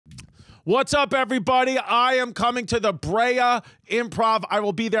What's up, everybody? I am coming to the Brea Improv. I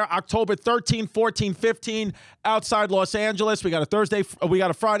will be there October 13, 14, 15 outside Los Angeles. We got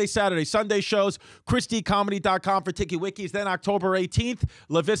a Friday, Saturday, Sunday shows. ChrisDComedy.com for Tiki Wikis. Then October 18th,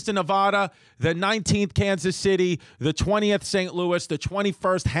 La Vista, Nevada. The 19th, Kansas City. The 20th, St. Louis. The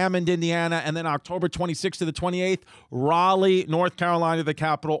 21st, Hammond, Indiana. And then October 26th to the 28th, Raleigh, North Carolina, the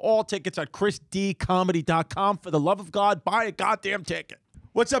capital. All tickets at ChrisDComedy.com. For the love of God, buy a goddamn ticket.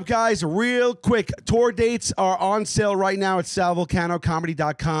 What's up, guys? Real quick, tour dates are on sale right now at Sal Vulcano,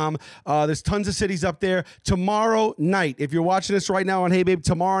 Comedy.com. There's tons of cities up there. Tomorrow night, if you're watching this right now on Hey Babe,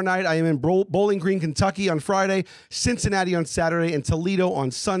 tomorrow night I am in Bowling Green, Kentucky on Friday, Cincinnati on Saturday, and Toledo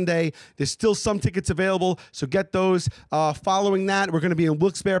on Sunday. There's still some tickets available, so get those. Following that, we're going to be in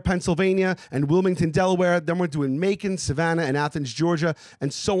Wilkes-Barre, Pennsylvania, and Wilmington, Delaware. Then we're doing Macon, Savannah, and Athens, Georgia,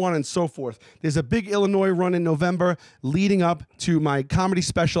 and so on and so forth. There's a big Illinois run in November leading up to my comedy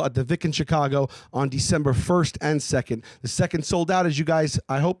special at the Vic in Chicago on December 1st and 2nd. The second sold out, as you guys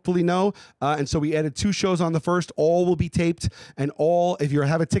I hopefully know, and so we added 2 shows on the first. All will be taped, and all, if you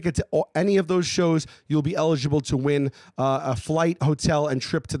have a ticket to any of those shows, you'll be eligible to win a flight, hotel, and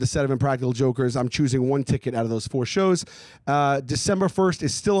trip to the set of Impractical Jokers. I'm choosing 1 ticket out of those 4 shows. December 1st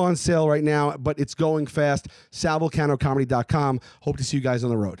is still on sale right now, but it's going fast. SalVulcanoComedy.com. Hope to see you guys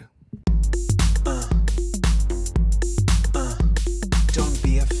on the road. Don't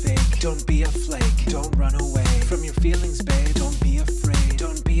be a fake, don't be a flake, don't run away from your feelings, babe. Don't be afraid,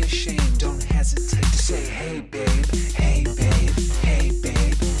 don't be ashamed, don't hesitate to say, hey babe, hey babe, hey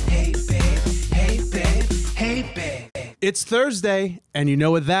babe, hey babe, hey babe, hey babe. It's Thursday, and you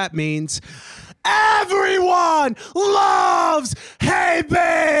know what that means. Everyone loves Hey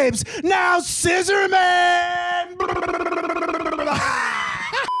Babes! Now Scissor Man!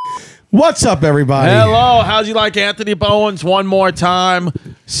 What's up, everybody? Hello. How'd you like Anthony Bowens one more time?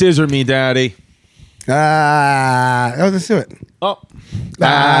 Scissor me, daddy. Let's do it. Oh.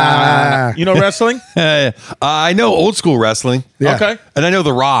 You know wrestling? I know old school wrestling. Yeah. Okay. And I know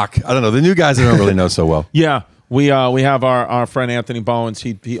The Rock. I don't know. The new guys I don't really know so well. Yeah. We have our friend Anthony Bowens.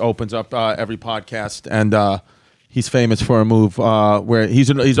 He opens up every podcast, and he's famous for a move where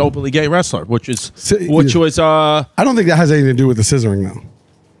he's openly gay wrestler, which was I don't think that has anything to do with the scissoring, though.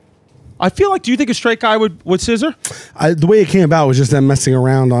 I feel like, do you think a straight guy would scissor? The way it came about was just them messing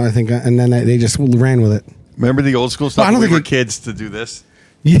around on, I think, and then they just ran with it. Remember the old school stuff? I don't when think we were kids to do this.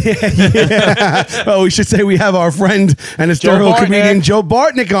 Yeah. Oh, we should say we have our friend and historical comedian Joe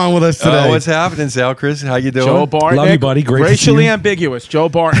Bartnick on with us today. Oh, what's happening, Sal? Chris, how you doing? Joe Bartnick. Love you, buddy. Great to see Racially you. ambiguous. Joe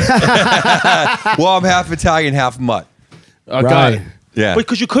Bartnick. Well, I'm half Italian, half mutt. Got it. Yeah.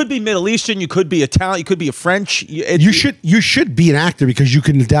 Because you could be Middle Eastern, you could be Italian, you could be a French. You should be an actor because you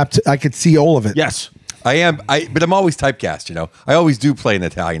can adapt. I could see all of it. Yes. I am, but I'm always typecast, you know. I always do play an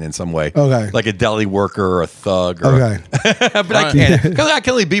Italian in some way. Okay. Like a deli worker or a thug. Or Okay. But I can't. Because I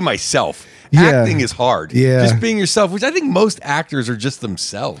can only be myself. Yeah. Acting is hard. Yeah. Just being yourself, which I think most actors are just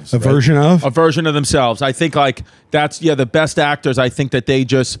themselves. A version of? A version of themselves. I think like that's the best actors. I think that they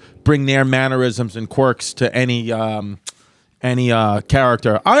just bring their mannerisms and quirks to any character.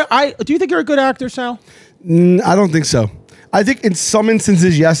 Do you think you're a good actor, Sal? I don't think so. I think in some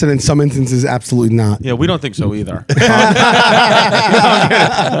instances, yes, and in some instances, absolutely not. Yeah, we don't think so either.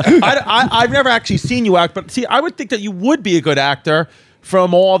 I've never actually seen you act, but see, I would think that you would be a good actor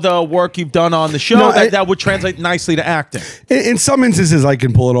from all the work you've done on the show. No, that would translate nicely to acting. In some instances, I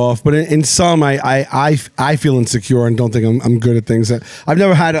can pull it off, but in some, I feel insecure and don't think I'm good at things. I've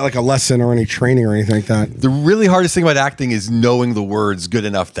never had like a lesson or any training or anything like that. The really hardest thing about acting is knowing the words good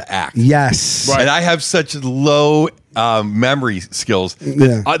enough to act. Yes. Right. And I have such low memory skills.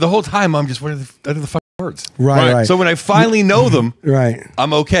 Yeah. The whole time I'm just, what are the fucking words? Right. So when I finally know them, right,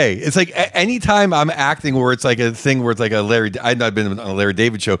 I'm okay. It's like anytime I'm acting where it's like a thing where it's like I've not been on a Larry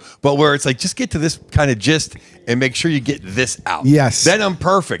David show, but where it's like, just get to this kind of gist and make sure you get this out. Yes. Then I'm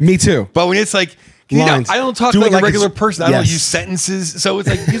perfect. Me too. But when it's like, you know, I don't talk like a regular person. I don't use sentences. So it's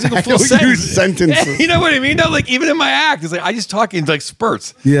like using a full sentence. Use sentences. You know what I mean? No, like even in my act, it's like I just talk in like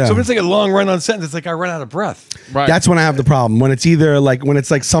spurts. Yeah. So when it's like a long run on sentence, it's like I run out of breath. Right. That's when I have the problem. When it's either like when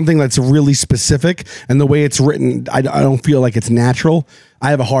it's like something that's really specific and the way it's written, I don't feel like it's natural.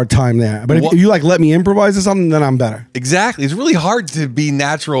 I have a hard time there. But if you like let me improvise or something, then I'm better. Exactly. It's really hard to be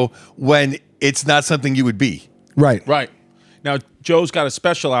natural when it's not something you would be. Right. Right. Now, Joe's got a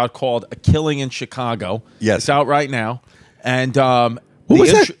special out called A Killing in Chicago. Yes. It's out right now. And what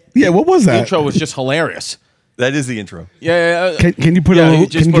was that? Yeah, what was that? The intro was just hilarious. That is the intro. Yeah. Can you put a little?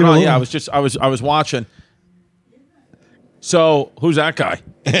 Just put on, yeah, I was watching. So, who's that guy?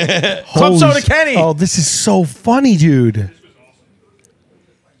 Club Soda Kenny. Oh, this is so funny, dude.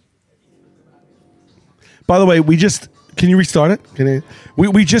 By the way, can you restart it?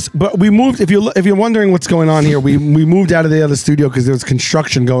 But we moved. If you're wondering what's going on here, we moved out of the other studio because there was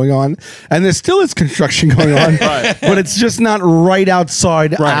construction going on, and there still is construction going on. Right. But it's just not right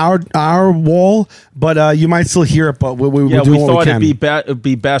outside our wall. But you might still hear it. But we thought it'd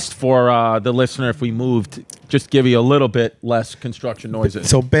be best for the listener if we moved. Just give you a little bit less construction noises.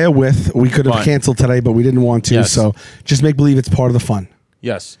 So bear with. We could have canceled today, but we didn't want to. Yes. So just make believe it's part of the fun.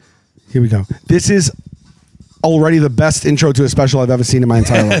 Yes. Here we go. This is already the best intro to a special I've ever seen in my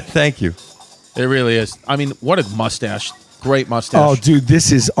entire life. Thank you. It really is. I mean, what a mustache. Great mustache. Oh, dude,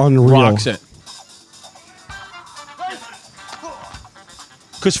 this is unreal. Rocks it.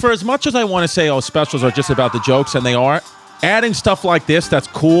 Because for as much as I want to say, specials are just about the jokes, and they are, adding stuff like this that's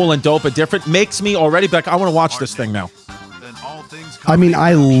cool and dope and different makes me already be like, I want to watch this thing now. I mean,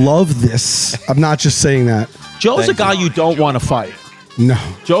 I love this. I'm not just saying that. Joe's a guy you don't want to fight. No.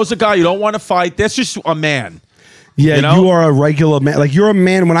 Joe's a guy you don't want to fight. That's just a man. Yeah, you are a regular man. Like, you're a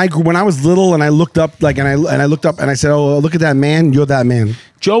man. When I was little and I looked up, and I looked up and I said, "Oh, look at that man." You're that man.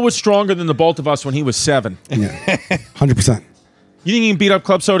 Joe was stronger than the both of us when he was 7. Yeah, 100%. You think he can beat up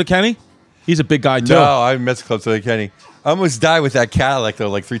Club Soda Kenny? He's a big guy too. No, I haven't met Club Soda Kenny. I almost died with that Cadillac though,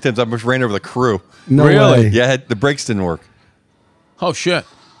 like 3 times. I almost ran over the crew. No really? way. Yeah, the brakes didn't work. Oh shit!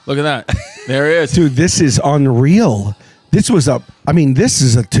 Look at that. There he is, dude. This is unreal. This is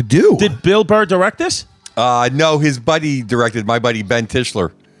a to-do. Did Bill Burr direct this? No, his buddy directed. My buddy Ben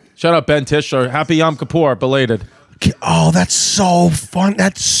Tischler. Shout out Ben Tischler. Happy Yom Kippur, belated. Oh, that's so fun.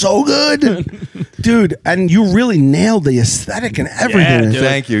 That's so good, dude. And you really nailed the aesthetic and everything. Yeah,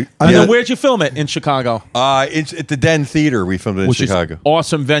 thank you. I mean, where'd you film it? In Chicago? It's at the Den Theater. We filmed it in Chicago. Is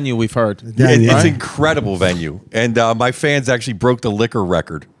awesome venue, we've heard. It's an incredible venue, and my fans actually broke the liquor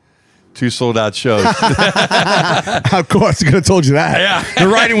record. 2 sold-out shows. Of course, I could have told you that. Yeah. The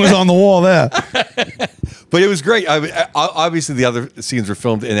writing was on the wall there. But it was great. Obviously, the other scenes were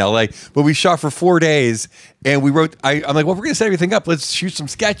filmed in L.A., but we shot for 4 days, and we wrote. I'm like, well, we're going to set everything up. Let's shoot some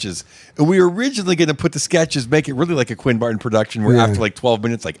sketches. And we were originally going to put the sketches, make it really like a Quinn Barton production, where after like 12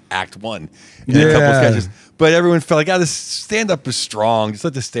 minutes, like Act 1, and a couple of sketches. But everyone felt like, this stand-up is strong. Just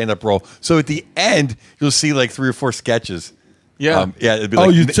let the stand-up roll. So at the end, you'll see like 3 or 4 sketches. Yeah. It'd be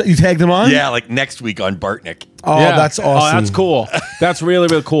like, you tagged them on? Yeah, like next week on Bartnick. Oh, yeah. That's awesome. Oh, that's cool. That's really,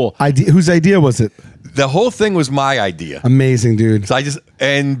 really cool. Whose idea was it? The whole thing was my idea. Amazing, dude. So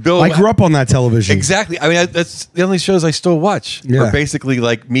Bill. I grew up on that television. Exactly. I mean, that's the only shows I still watch. Yeah. Are basically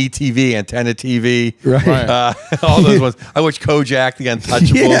like Me TV, Antenna TV, right? All those ones. I watch Kojak, The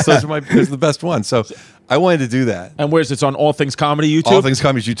Untouchables. Yeah. Those are the best ones. So I wanted to do that. And where's it's on All Things Comedy YouTube? All Things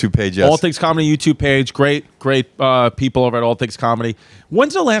Comedy's YouTube page, yes. All Things Comedy YouTube page. Great people over at All Things Comedy.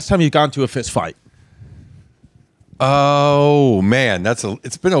 When's the last time you got into a fist fight? Oh man,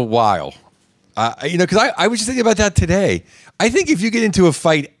 it's been a while. Because I was just thinking about that today. I think if you get into a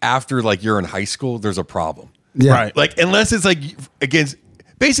fight after like you're in high school, there's a problem. Yeah. Right. Like unless it's like against.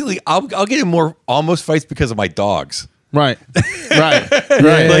 Basically, I'll get in more almost fights because of my dogs. Right. Right.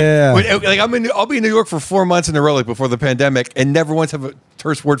 I'll be in New York for 4 months in a row, like before the pandemic, and never once have a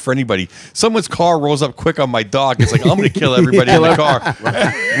terse word for anybody. Someone's car rolls up quick on my dog. It's like, I'm going to kill everybody in the car.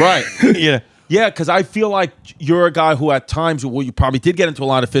 Right. Yeah. Yeah, because I feel like you're a guy who at times, well, you probably did get into a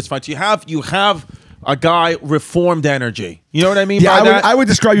lot of fist fights. You have a guy reformed energy. You know what I mean by that? I would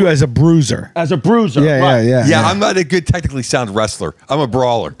describe you as a bruiser. As a bruiser. Yeah, I'm not a good technically sound wrestler. I'm a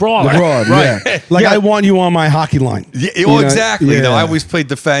brawler. Brawler. Right. Yeah. Like I want you on my hockey line. Yeah, exactly. You know, I always played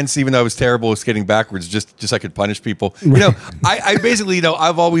defense, even though I was terrible at skating backwards, just so I could punish people. You know, I basically,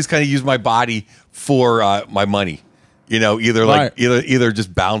 I've always kind of used my body for my money. You know, either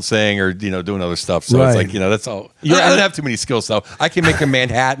just bouncing or doing other stuff. So it's like that's all. I don't have too many skills, so I can make a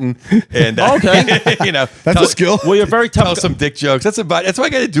Manhattan and okay, that's a skill. Well, you're very tough. Tell some dick jokes. That's why I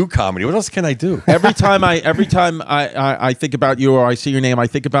got to do comedy. What else can I do? Every time I think about you or I see your name, I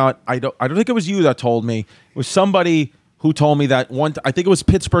think about I don't think it was you that told me. It was somebody who told me that one. I think it was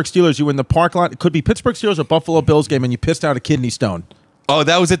Pittsburgh Steelers. You were in the parking lot. It could be Pittsburgh Steelers or Buffalo Bills game, and you pissed out a kidney stone. Oh,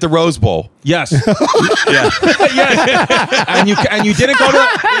 that was at the Rose Bowl. Yes. Yeah. Yes. And you didn't go to.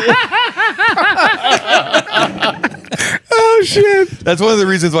 Oh shit! That's one of the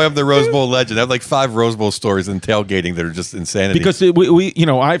reasons why I'm the Rose Bowl legend. I have like 5 Rose Bowl stories in tailgating that are just insanity. Because we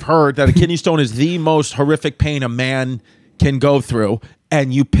I've heard that a kidney stone is the most horrific pain a man can go through,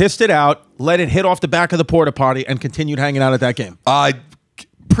 and you pissed it out, let it hit off the back of the porta potty, and continued hanging out at that game.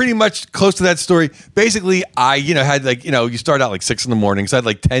 Pretty much close to that story. Basically, I had like you start out like 6 in the morning, so I had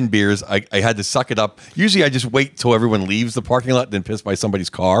like 10 beers. I had to suck it up. Usually, I just wait till everyone leaves the parking lot, then piss by somebody's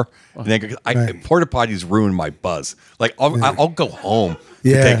car. And then porta potties ruin my buzz. Like I'll go home.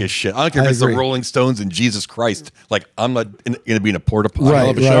 Yeah. take a shit. I don't care if I it's the agree. Rolling Stones and Jesus Christ. Like, I'm not going to be in a porta potty. Right,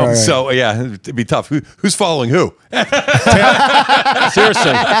 love a show. right. So yeah, it'd be tough. Who's following who?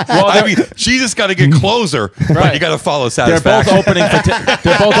 Seriously. Well, I mean, Jesus got to get closer, but Right. you got to follow they're both Satisfaction. opening for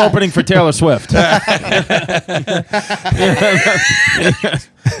they're both opening for Taylor Swift.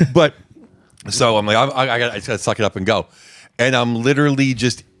 But so I'm like, I gotta suck it up and go, and I'm literally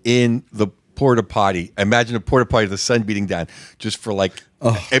just in the porta potty. Imagine a porta potty, the sun beating down, just for like.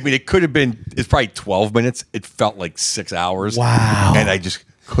 I mean, it could have been. It's probably 12 minutes. It felt like 6 hours. Wow. And I just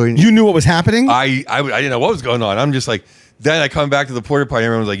couldn't. You knew what was happening? I didn't know what was going on. I'm just like. Then I come back to the porta potty.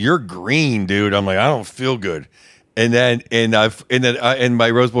 Everyone's like, "You're green, dude." I'm like, "I don't feel good." And then and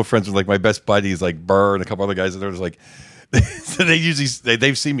my Rose Bowl friends were like my best buddies, like Burr and a couple other guys, and they're just like. So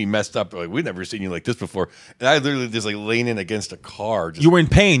they've seen me messed up. They're like, we've never seen you like this before. And I literally just like leaning against a car. Just, You were in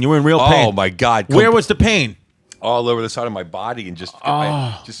pain. You were in real pain. oh my God. Where was the pain? all over the side of my body and just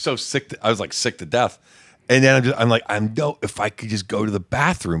just so sick. I was like sick to death. And then I'm like, if I could just go to the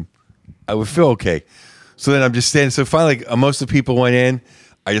bathroom, I would feel okay. So then I'm just standing. So finally, most of the people went in.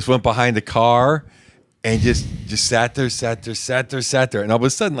 I just went behind the car and just sat there. And all of a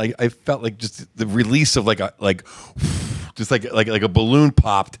sudden, like I felt like just the release of like a balloon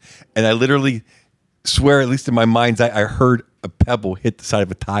popped. And I literally swear, at least in my mind's eye, I heard a pebble hit the side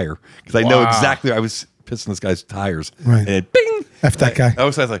of a tire because I know exactly. I was pissing this guy's tires, Right. and it bing. F that guy. I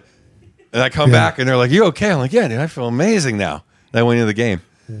was like, and I come back and they're like, "You okay?" I'm like, "Yeah, dude, I feel amazing now." And I went into the game.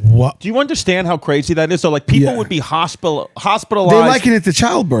 What? Do you understand how crazy that is? So, like, people Yeah. would be hospitalized. They liken it to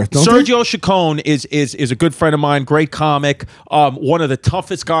childbirth, don't they? Sergio Chacon is a good friend of mine, great comic, one of the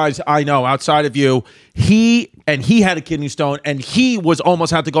toughest guys I know outside of you. He had a kidney stone, and he was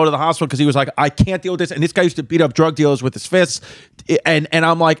almost had to go to the hospital because he was like, I can't deal with this. And this guy used to beat up drug dealers with his fists. And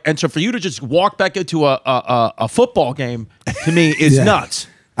I'm like, and so for you to just walk back into a football game to me is Yeah. nuts.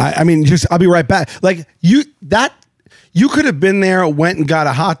 I mean, I'll be right back. Like you could have been there, went and got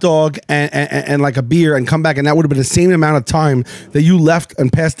a hot dog and like a beer and come back, and that would have been the same amount of time that you left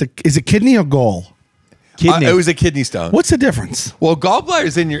and passed the. Is it kidney or gall? Kidney. It was a kidney stone. What's the difference? Well, gallbladder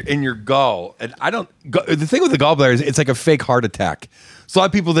is in your gall, and the thing with the gallbladder is it's like a fake heart attack. So a lot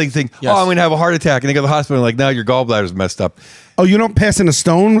of people think, Yes. oh, I'm going to have a heart attack, and they go to the hospital and like, no, your gallbladder's messed up. Oh, you don't pass in a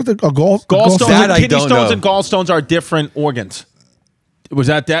stone with a gall? Gallstones, That I kidney don't stones know. and gallstones are different organs. Was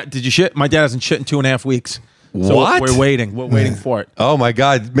that? Did you shit? My dad hasn't shit in 2.5 weeks. So What? We're waiting. We're waiting for it. Oh my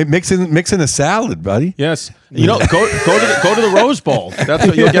God, mix in a salad, buddy. Yes. You know, go to the Rose Bowl. That's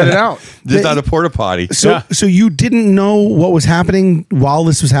what you'll get it out. Just not a porta potty. So you didn't know what was happening while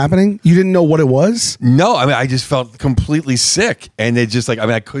this was happening? You didn't know what it was? No, I mean, I just felt completely sick, and it just like, I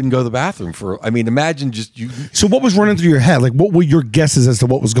mean, I couldn't go to the bathroom for. I mean, imagine just you. So what was running through your head? Like, what were your guesses as to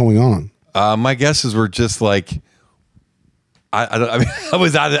what was going on? My guesses were just like. I mean, I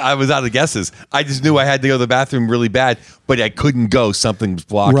was out of guesses. I just knew I had to go to the bathroom really bad, but I couldn't go. Something was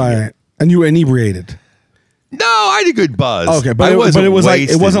blocking Right. it. And you were inebriated. No, I had a good buzz. Okay, but it was like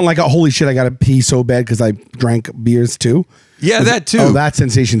it wasn't like a holy shit, I gotta pee so bad because I drank beers too. Yeah, that too. Oh, that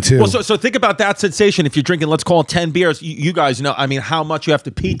sensation too. Well, so think about that sensation. If you're drinking, let's call it 10 beers, you guys know, I mean, how much you have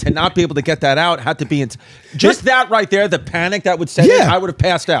to pee to not be able to get that out, had to be in. Just that right there, the panic that would set in, I would have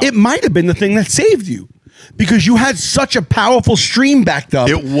passed out. It might have been the thing that saved you because you had such a powerful stream backed up.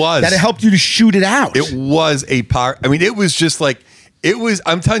 It was. That it helped you to shoot it out. It was a power. I mean, it was just like it was.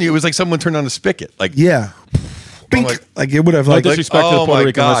 I'm telling you, it was like someone turned on a spigot. Like yeah. Bink. Like it would have like disrespect to the oh Puerto my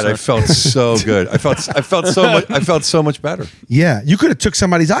Rican God, I listeners. felt so good. I felt so much better. yeah. You could have took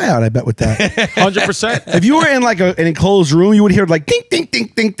somebody's eye out, I bet, with that. 100%. If you were in like an enclosed room, you would hear like ding ding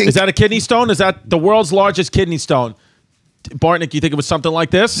ding ding ding. Is that a kidney stone? Is that the world's largest kidney stone? Bartnick, you think it was something like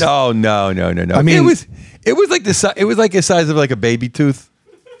this? No. I mean, it was like the size of like a baby tooth.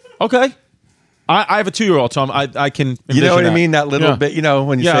 Okay. I have a 2-year-old, so I can. You know what envision I mean? That little bit. You know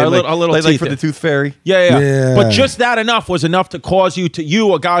when you say a like, little like teeth, for yeah. the tooth fairy. Yeah. But just that was enough to cause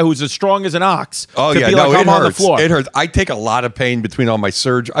you, a guy who's as strong as an ox, Oh to yeah, be no, like, it I'm hurts. on the floor. It hurts. I take a lot of pain between all my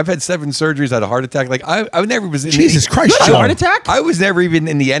surgery. I've had 7 surgeries. I had a heart attack. Like I never was. In Jesus Christ, You had a Joe. heart attack? I was never even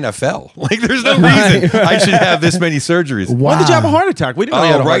in the NFL. Like there's no reason I should have this many surgeries. Wow. When did you have a heart attack? We didn't know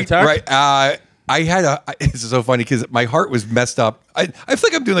you had a heart attack. Right. I had this is so funny because my heart was messed up. I feel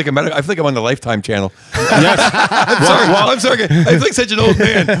like I'm doing like a medical. I feel like I'm on the Lifetime channel. Yes. I'm sorry. I feel like such an old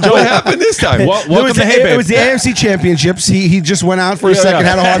man. What happened this time? Welcome to Hey It Babe. was the AFC Championships. He just went out for a second,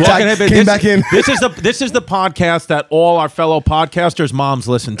 had a heart Welcome to Hey attack, Babe. came back in. This is the podcast that all our fellow podcasters' moms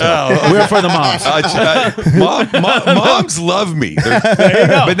listen to. We're for the moms. Moms love me. There you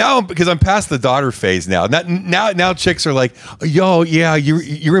go. But now, because I'm past the daughter phase now. Now chicks are like, yo, yeah,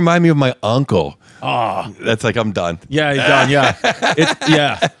 you remind me of my uncle. That's like I'm done. Yeah, you're done. Yeah,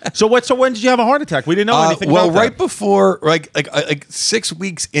 yeah. So when did you have a heart attack? We didn't know anything. Well, about right that. before, like 6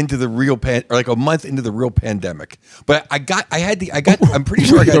 weeks into the real or like a month into the real pandemic. But I'm pretty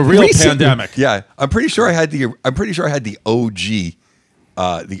sure I got the real pandemic. Yeah, I'm pretty sure I had the OG.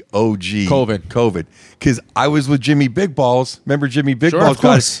 The OG COVID, because I was with Jimmy Big Balls. Remember Jimmy Big Balls? Of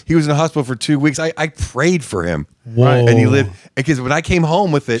course. He was in the hospital for 2 weeks. I prayed for him. Whoa. And he lived, because when I came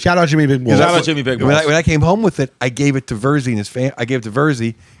home with it, Shout out Jimmy Big Balls. Shout out Jimmy Big Balls. when I came home with it, I gave it to Verzi and his family. I gave it to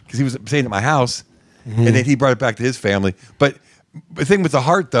Verzi because he was staying at my house, and then he brought it back to his family. But the thing with the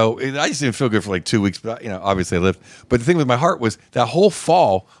heart, though, I just didn't feel good for like 2 weeks. But obviously I lived. But the thing with my heart was that whole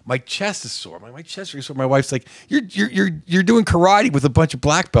fall, my chest is sore. My chest is sore. My wife's like, "You're doing karate with a bunch of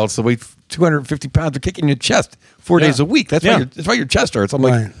black belts that weigh 250 pounds. They're kicking your chest 4 days a week. That's why your chest hurts." I'm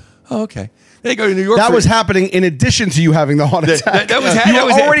like, "Oh, okay." Then I go to New York. That was happening in addition to you having the heart attack. That was you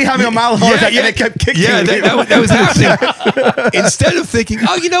were already having a mild heart attack, and it kept kicking. Yeah, that was happening. Instead of thinking,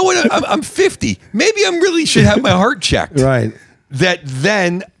 "Oh, you know what? I'm 50. Maybe I really should have my heart checked." Right.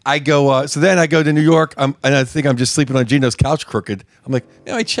 Then I go. So then I go to New York, and I think I'm just sleeping on Gino's couch crooked. I'm like,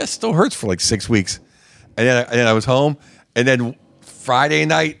 my chest still hurts for like 6 weeks, and then I was home, and then Friday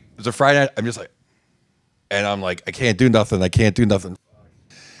night, it was a Friday night. I'm just like, and I'm like, I can't do nothing.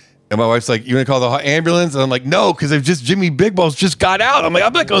 And my wife's like, "You want to call the ambulance?" And I'm like, "No, because if just Jimmy Big Balls just got out." I'm like,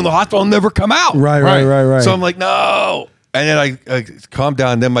 "I'm not going to the hospital. I'll never come out." Right. So I'm like, "No." And then I calmed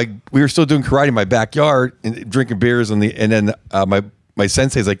down. Then we were still doing karate in my backyard and drinking beers. And then my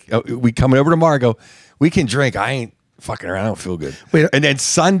sensei's like, "Oh, we coming over tomorrow?" I go, "We can drink. I ain't fucking around. I don't feel good." And then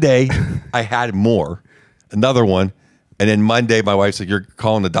Sunday, I had another one. And then Monday, my wife's like, "You're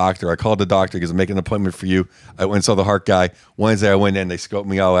calling the doctor." I called the doctor because I'm making an appointment for you. I went and saw the heart guy. Wednesday, I went in. They scoped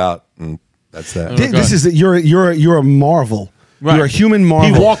me all out, and that's that. This is you're a marvel. Right. You're a human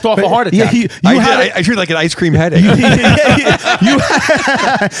marvel. He walked off a heart attack. I treated like an ice cream headache. You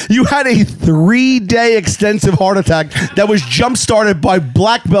had a 3-day extensive heart attack that was jump started by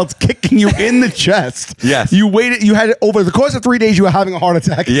black belts kicking you in the chest. Yes. You waited. You had over the course of 3 days. You were having a heart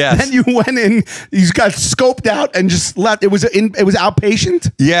attack. Yes. Then you went in. You got scoped out and just left. It was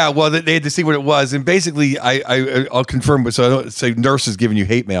outpatient. Yeah. Well, they had to see what it was, and basically, I'll confirm. So I don't say nurses giving you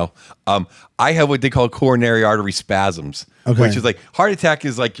hate mail. I have what they call coronary artery spasms, which is like heart attack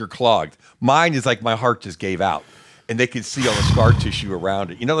is like you're clogged. Mine is like my heart just gave out, and they could see all the scar tissue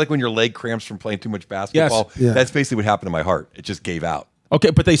around it. You know, like when your leg cramps from playing too much basketball. Yes. Yeah. That's basically what happened to my heart. It just gave out. Okay,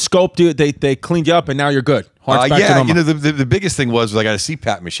 but they scoped you. They cleaned you up, and now you're good. Heart's back to normal. The biggest thing was I got a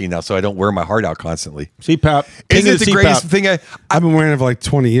CPAP machine now, so I don't wear my heart out constantly. CPAP. Isn't it the greatest thing? I've been wearing it for like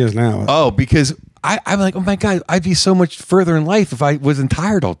 20 years now. Oh, because I'm like, oh my God, I'd be so much further in life if I wasn't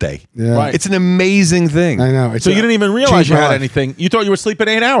tired all day. Yeah. Right. It's an amazing thing. I know. So you didn't even realize changed you my had life. anything. You thought you were sleeping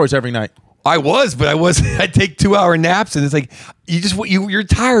 8 hours every night. I was, but I wasn't. I'd take 2-hour naps, and it's like you're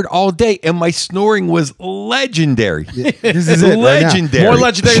tired all day. And my snoring was legendary. This is it. Legendary. More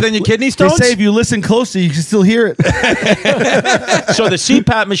legendary than your kidney They stones? say if you listen closely, you can still hear it. So the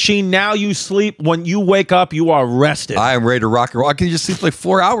CPAP machine, now you sleep. When you wake up, you are rested. I am ready to rock and roll. I can just sleep like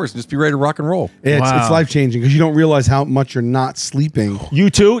 4 hours and just be ready to rock and roll. It's Wow. life changing because you don't realize how much you're not sleeping.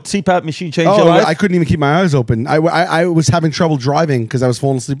 You too? CPAP machine changed your Oh, life? I couldn't even keep my eyes open. I was having trouble driving because I was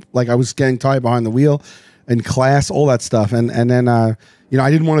falling asleep. Like I was getting tired behind the wheel in class, all that stuff. And then, I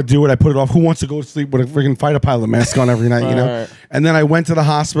didn't want to do it. I put it off. Who wants to go to sleep with a freaking fighter pilot mask on every night, Right. And then I went to the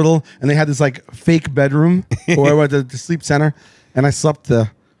hospital and they had this like fake bedroom or I went to the sleep center and I slept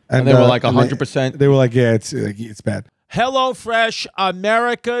there. And they were like 100%? They were like, yeah, it's bad. HelloFresh,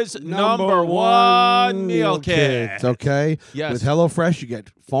 America's number one meal kit. Okay? Yes. With HelloFresh, you get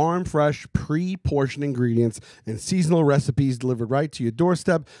farm fresh, pre-portioned ingredients and seasonal recipes delivered right to your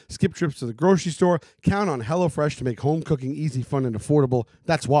doorstep. Skip trips to the grocery store. Count on HelloFresh to make home cooking easy, fun, and affordable.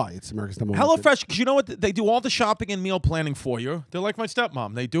 That's why it's America's number one. HelloFresh, because you know what? They do all the shopping and meal planning for you. They're like my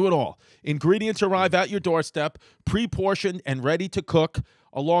stepmom. They do it all. Ingredients arrive at your doorstep, pre-portioned and ready to cook,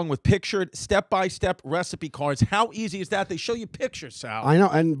 along with pictured step-by-step recipe cards. How easy is that? They show you pictures, Sal. I know.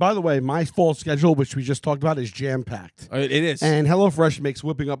 And by the way, my fall schedule, which we just talked about, is jam-packed. It is. And HelloFresh makes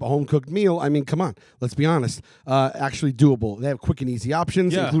whipping up a home-cooked meal, I mean, come on, let's be honest, actually doable. They have quick and easy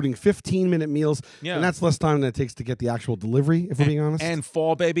options, including 15-minute meals, and that's less time than it takes to get the actual delivery, if we're being honest. And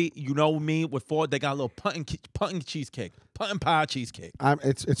fall, baby, you know me, with fall, they got a little pumpkin cheesecake. pumpkin pie cheesecake.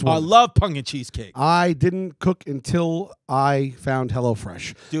 It's I wonderful. love pumpkin cheesecake. I didn't cook until I found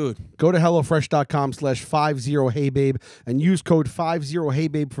HelloFresh. Dude. Go to HelloFresh.com/50HeyBabe and use code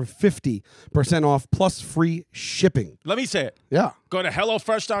 50HeyBabe for 50% off plus free shipping. Let me say it. Yeah. Go to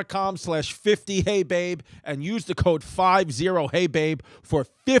HelloFresh.com/50HeyBabe and use the code 50HeyBabe for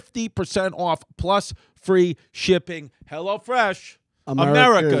 50% off plus free shipping. HelloFresh.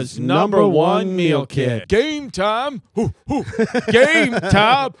 America's number one meal kit. Game time. Game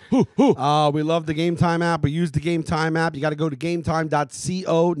time. We love the Game Time app. We use the Game Time app. You got to go to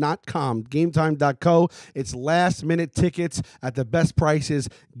gametime.co, not com, gametime.co. It's last-minute tickets at the best prices,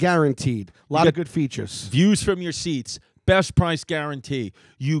 guaranteed. A lot of good features. Views from your seats. Best price guarantee.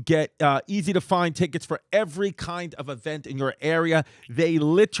 You get easy-to-find tickets for every kind of event in your area. They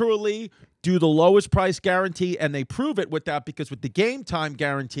literally do the lowest price guarantee, and they prove it with that because with the Game Time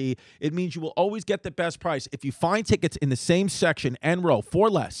guarantee, it means you will always get the best price. If you find tickets in the same section and row for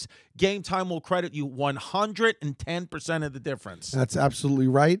less, Game Time will credit you 110% of the difference. That's absolutely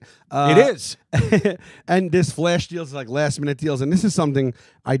right. It is. And this flash deals is like last-minute deals, and this is something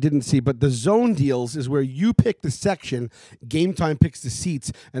I didn't see, but the zone deals is where you pick the section, Game Time picks the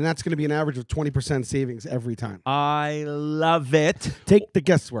seats, and that's going to be an average of 20% savings every time. I love it. Take the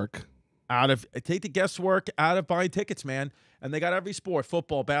guesswork. Take the guesswork out of buying tickets, man. And they got every sport: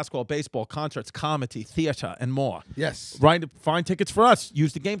 football, basketball, baseball, concerts, comedy, theater, and more. Yes. Right. Find tickets for us.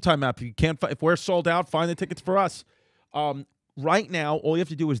 Use the Game Time app. If you can't, if we're sold out, find the tickets for us. Right now, all you have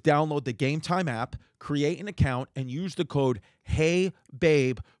to do is download the Game Time app, create an account, and use the code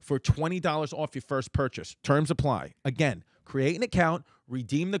HeyBabe for $20 off your first purchase. Terms apply. Again, create an account,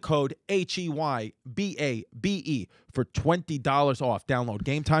 redeem the code HeyBabe for $20 off. Download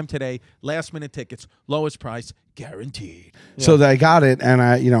Game Time today. Last minute tickets, lowest price guaranteed. So that I got it, and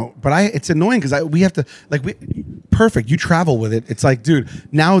it's annoying because we have to perfect. You travel with it. It's like, dude,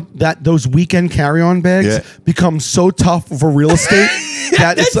 now that those weekend carry-on bags become so tough for real estate.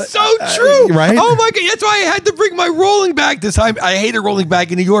 That's so true, right? Oh my god, that's why I had to bring my rolling bag this time. I hate a rolling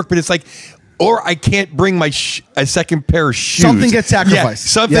bag in New York, but it's like, or I can't bring my a second pair of shoes. Something gets sacrificed.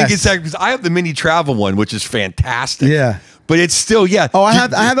 Yeah, something gets sacrificed. I have the mini travel one, which is fantastic. Yeah. But it's still, Oh, I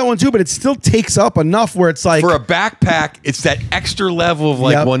have that one too, but it still takes up enough where it's like for a backpack, it's that extra level of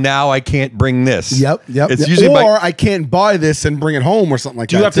like, well, now I can't bring this. Yep. It's usually I can't buy this and bring it home or something like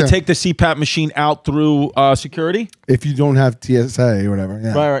that. Do you have to take the CPAP machine out through security? If you don't have TSA or whatever.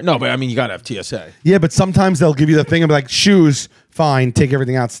 Yeah. Right. No, but I mean, you got to have TSA. Yeah, but sometimes they'll give you the thing and be like, shoes, fine, take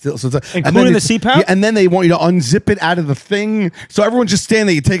everything out still. So it's including the CPAP? Yeah, and then they want you to unzip it out of the thing. So everyone's just standing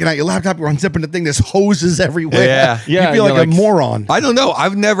there, you're taking out your laptop, you're unzipping the thing, there's hoses everywhere. Yeah. You feel like a moron. I don't know.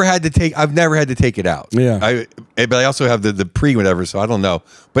 I've never had to take it out. Yeah. But I also have the pre whatever, so I don't know.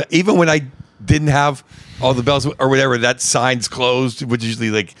 But even when I didn't have all the bells or whatever, that sign's closed, which is usually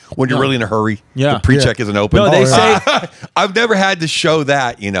like when you're really in a hurry. Yeah. The pre-check isn't open. No, they say I've never had to show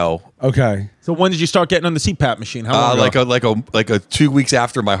that, Okay. So when did you start getting on the CPAP machine? How long ago? like a 2 weeks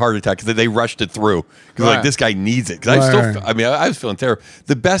after my heart attack, because they rushed it through because like this guy needs it. Because I was feeling terrible.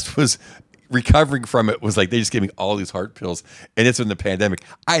 The best was recovering from it was like they just gave me all these heart pills, and it's in the pandemic.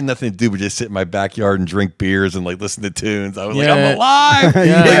 I had nothing to do but just sit in my backyard and drink beers and like listen to tunes. I was like, I'm alive.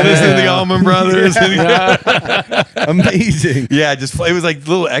 Listening to the Allman Brothers. Amazing. Yeah, just it was like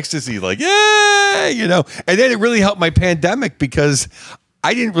little ecstasy, like and then it really helped my pandemic because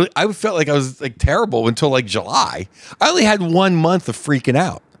I felt like I was like terrible until like July. I only had 1 month of freaking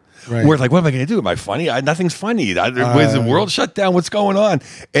out. Right. Where like, what am I going to do? Am I funny? Nothing's funny. Was the world shut down? What's going on?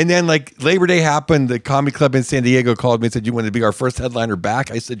 And then like Labor Day happened. The comedy club in San Diego called me and said, you want to be our first headliner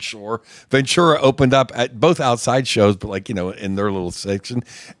back? I said, sure. Ventura opened up at both outside shows, but like, in their little section.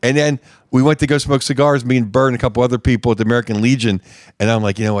 And then we went to go smoke cigars, me and Bird and a couple other people at the American Legion. And I'm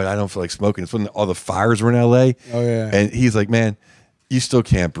like, you know what? I don't feel like smoking. It's when all the fires were in LA. Oh yeah. And he's like, man, you still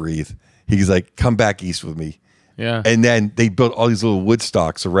can't breathe. He's like, come back east with me. Yeah. And then they built all these little wood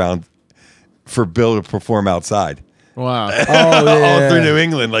stocks around for Bill to perform outside. Wow. All through New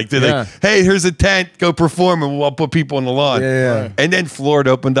England. Like, they're like, hey, here's a tent, go perform, and we'll put people on the lawn. Yeah. And then Florida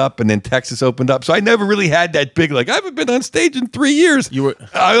opened up, and then Texas opened up. So I never really had that big, like, I haven't been on stage in 3 years.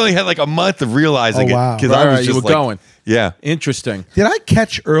 I only had like a month of realizing it. Wow. Because I was just you were like, going. Yeah. Interesting. Did I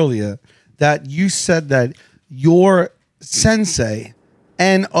catch earlier that you said that your sensei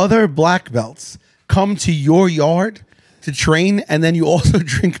and other black belts come to your yard to train, and then you also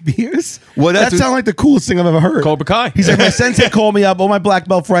drink beers? Well, that sounds like the coolest thing I've ever heard. Cobra Kai. He's like, my sensei called me up, all my black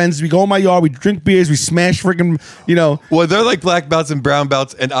belt friends, we go in my yard, we drink beers, we smash freaking, Well, they're like black belts and brown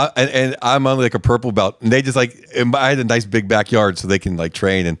belts, and I'm only like a purple belt, and they just like, I had a nice big backyard so they can like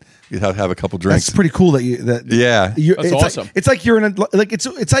train, and You'd have a couple drinks. That's pretty cool that Yeah. That's awesome. It's like you're in a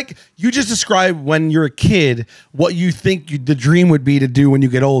it's like you just described when you're a kid what you think the dream would be to do when you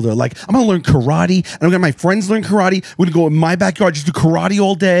get older. Like, I'm gonna learn karate, and I'm gonna have my friends learn karate. We're gonna go in my backyard, just do karate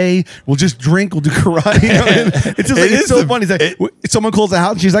all day. We'll just drink. We'll do karate. You know what I mean? It's just like, it's so funny. It's like someone calls the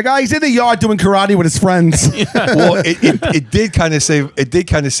house, and she's like, he's in the yard doing karate with his friends. Well, it did kind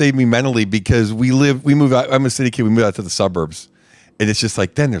of save me mentally because we moved out. I'm a city kid. We moved out to the suburbs. And it's just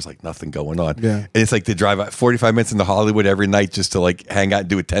like, then there's like nothing going on. Yeah. And it's like they drive out 45 minutes into Hollywood every night just to like hang out and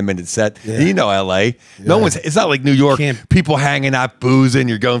do a 10-minute set. Yeah. And you know LA. Yeah. It's not like New York. People hanging out, boozing,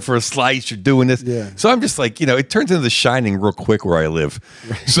 you're going for a slice, you're doing this. Yeah. So I'm just like, it turns into The Shining real quick where I live.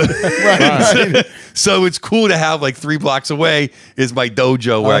 Right. So, so it's cool to have like 3 blocks away is my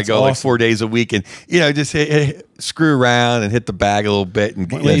dojo where I go like 4 days a week and, just screw around and hit the bag a little bit.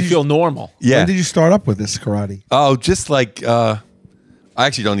 And you feel normal. Yeah. When did you start up with this karate? Oh, just like... I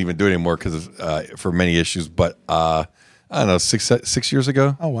actually don't even do it anymore because for many issues. But I don't know, 6 years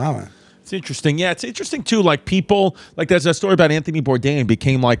ago. Oh wow, it's interesting. Yeah, it's interesting too. Like people, like there's a story about Anthony Bourdain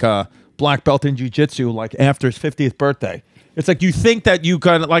became like a black belt in jiu-jitsu like after his 50th birthday. It's like you think that you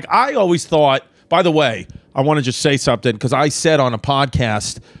kind of like. I always thought. By the way, I want to just say something because I said on a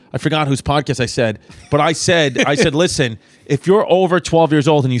podcast. I forgot whose podcast I said, but I said, listen, if you're over 12 years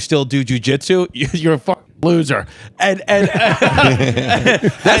old and you still do jiu-jitsu, you're a fucking loser. And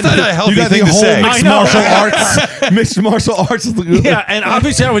that's not a healthy thing to say. Mixed martial arts. Yeah, and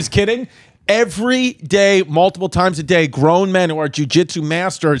obviously I was kidding. Every day, multiple times a day, grown men who are jiu-jitsu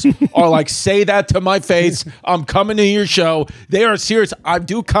masters are like, say that to my face. I'm coming to your show. They are serious. I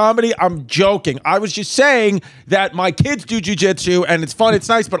do comedy. I'm joking. I was just saying that my kids do jiu-jitsu, and it's fun. It's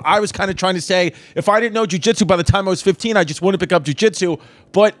nice, but I was kind of trying to say, if I didn't know jiu-jitsu by the time I was 15, I just wouldn't pick up jiu-jitsu.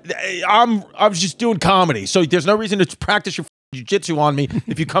 But I was just doing comedy. So there's no reason to practice your jiu-jitsu on me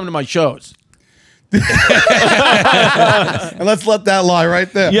if you come to my shows. And let's let that lie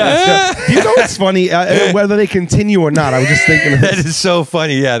right there. Yeah. You know what's funny? Whether they continue or not, I was just thinking of that is so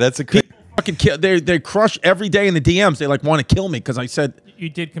funny. Yeah, that's a fucking kill. They crush every day in the DMs. They like want to kill me because I said you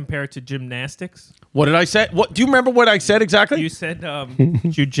did compare it to gymnastics. What did I say? What do you remember? What I said exactly? You said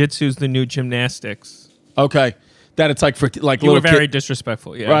jiu-jitsu's the new gymnastics. Okay. That it's like for like you little were very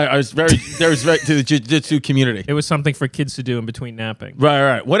disrespectful. Yeah, right. I was very to the jiu-jitsu community. It was something for kids to do in between napping.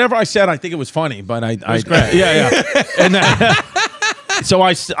 Right. Whatever I said, I think it was funny, but I was great. Yeah. And so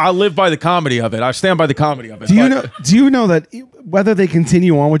I live by the comedy of it. I stand by the comedy of it. Do you know that whether they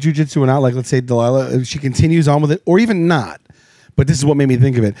continue on with jiu-jitsu or not, like let's say Delilah, if she continues on with it, or even not, but this is what made me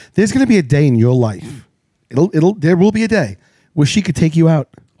think of it. There's going to be a day in your life. There will be a day where she could take you out.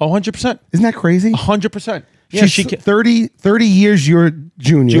 100%. Isn't that crazy? 100%. Yeah, she's 30 years your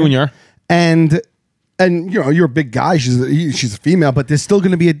junior. And you're a big guy. She's a female, but there's still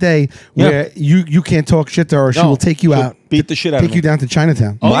going to be a day where you can't talk shit to her. Or she will take you out, beat the shit out of me, take you down to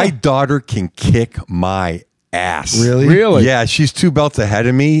Chinatown. My daughter can kick my ass. Really? Yeah, she's 2 belts ahead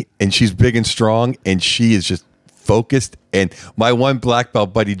of me, and she's big and strong, and she is just focused. And my one black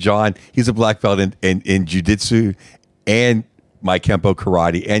belt buddy, John, he's a black belt in jiu-jitsu and my Kempo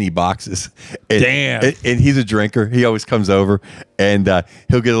karate, and he boxes. Damn. And he's a drinker. He always comes over, and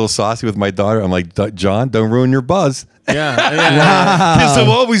he'll get a little saucy with my daughter. I'm like, John, don't ruin your buzz. Yeah. Because he'll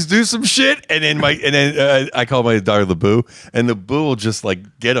always do some shit, and then I call my daughter the Boo, and the Boo will just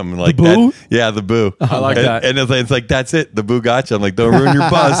like get him like the Boo? that. Yeah, the Boo. I like that. And it's like that's it. The Boo got you. I'm like, don't ruin your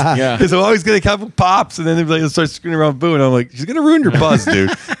buzz. Yeah. Because I'm always gonna have pops, and then they'll start screwing around Boo, and I'm like, she's gonna ruin your buzz,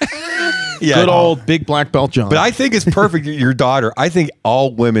 dude. Yeah. Good old big black belt John. But I think it's perfect. Your daughter. I think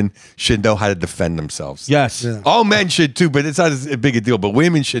all women should know how to defend themselves. Yes. Yeah. All men should too, but it's not as big a deal. But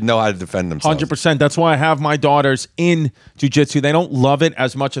women should know how to defend themselves. 100%. That's why I have my daughters in jiu-jitsu. They don't love it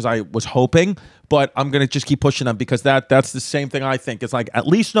as much as I was hoping, but I'm going to just keep pushing them because that's the same thing I think. It's like at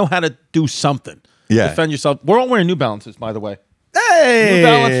least know how to do something. Yeah. Defend yourself. We're all wearing New Balances, by the way.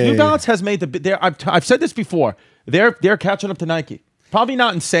 Hey! New Balance has made I've said this before. They're catching up to Nike. Probably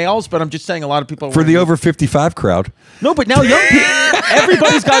not in sales, but I'm just saying a lot of people are For the over 55 crowd. No, but now young people,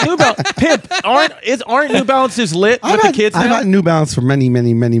 everybody's got New Balance. Pimp, aren't New Balances lit with the kids now? I've had New Balance for many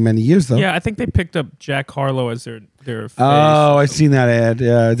years, though. Yeah, I think they picked up Jack Harlow as their face. Oh, I've seen that ad.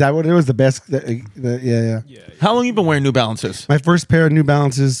 Yeah, is that what it was? The best? Yeah. How long you been wearing New Balances? My first pair of New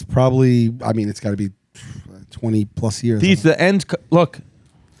Balances probably, it's got to be 20 plus years. The ends, look.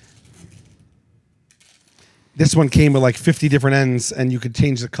 This one came with like 50 different ends, and you could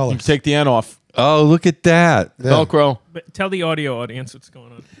change the colors. You take the end off. Oh, look at that. Yeah. Velcro. But tell the audio audience what's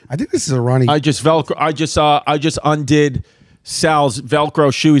going on. I think this is a Ronnie. I just undid Sal's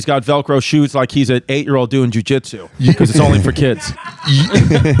Velcro shoe. He's got Velcro shoes like he's an 8-year-old doing jujitsu because it's only for kids.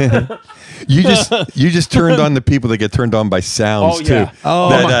 You just turned on the people that get turned on by sounds yeah. too.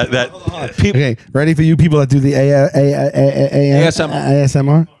 Okay, ready for you people that do the ASMR?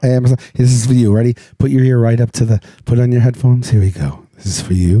 This is for you. Ready? Put your ear right up to the. Put on your headphones. Here we go. This is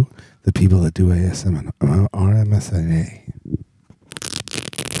for you, the people that do ASMR. RMSA.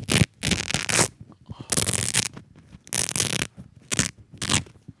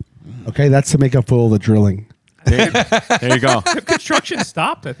 Okay, that's to make up for all the drilling. There you go. Construction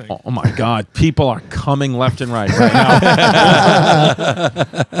stopped, I think. Oh my God. People are coming left and right now.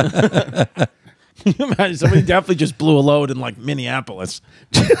 Can you imagine? Somebody definitely just blew a load in like Minneapolis.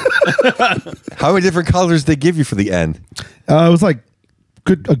 How many different colors they give you for the end? It was like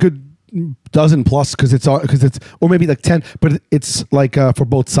a good dozen plus because it's or maybe like 10, but it's like for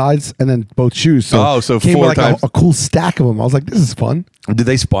both sides and then both shoes. So so came 4 with like a cool stack of them. I was like, this is fun. Did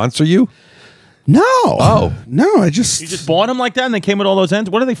they sponsor you? No. Oh. No, You just bought them like that and they came with all those ends?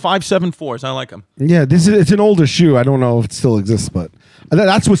 What are they, 5.74s? I like them. Yeah, it's an older shoe. I don't know if it still exists, but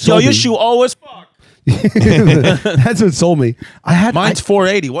that's what sold me. Your shoe old as fuck. That's what sold me. Mine's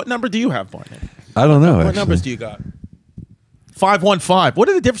 480. What number do you have, Bartnick? I don't know. What numbers do you got? 515. What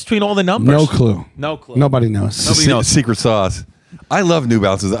are the difference between all the numbers? No clue. No clue. Nobody knows. Nobody knows. Secret sauce. I love New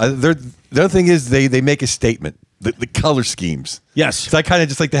Balances. The other thing is they make a statement. The color schemes. Yes. So I kind of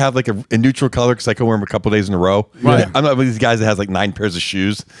just like to have like a neutral color because I can wear them a couple days in a row. Right. I'm not one of these guys that has like 9 pairs of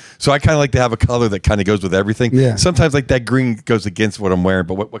shoes. So I kind of like to have a color that kind of goes with everything. Yeah. Sometimes like that green goes against what I'm wearing,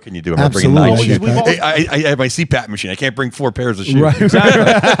 but what can you do? I'm Absolutely. not bringing 9 shoes. I I have my CPAP machine. I can't bring 4 pairs of shoes. Right.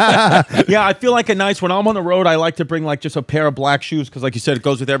 Yeah, I feel like a nice, when I'm on the road, I like to bring like just a pair of black shoes because like you said, it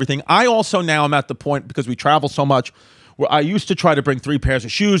goes with everything. I also now am at the point, because we travel so much, where I used to try to bring 3 pairs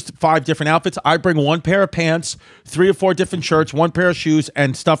of shoes, 5 different outfits. I bring 1 pair of pants, 3 or 4 different shirts, 1 pair of shoes,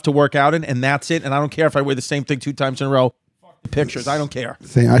 and stuff to work out in, and that's it. And I don't care if I wear the same thing 2 times in a row. Fuck the pictures. I don't care.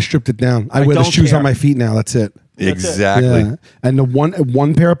 I stripped it down. I wear the don't shoes care. on my feet now. That's it. Exactly. Yeah. And the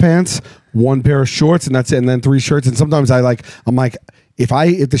one pair of pants, 1 pair of shorts, and that's it. And then 3 shirts. And sometimes I'm like, if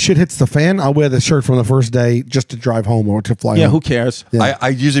the shit hits the fan, I'll wear the shirt from the first day just to drive home or to fly Yeah, home. who cares? Yeah. I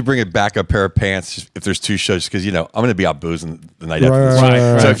usually bring a backup pair of pants if there's 2 shows because, I'm going to be out boozing the night after the show.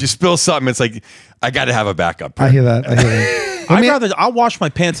 Right. So if you spill something, it's like, I got to have a backup pair. I hear that. I'll wash my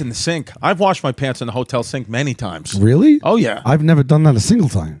pants in the sink. I've washed my pants in the hotel sink many times. Really? Oh, yeah. I've never done that a single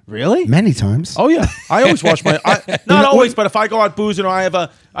time. Really? Many times. Oh, yeah. I always wash my... not always, but if I go out boozing or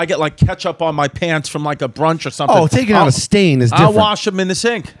I get like ketchup on my pants from like a brunch or something. Oh, taking out a stain is different. I'll wash them in the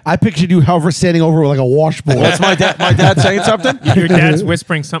sink. I pictured you, however, standing over with like a washboard. That's my dad. My dad saying something? Your dad's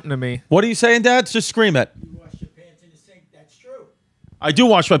whispering something to me. What are you saying, Dad? Just scream it. You wash your pants in the sink. That's true. I do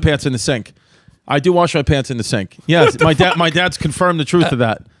wash my pants in the sink. I do wash my pants in the sink. Yes, my dad's confirmed the truth of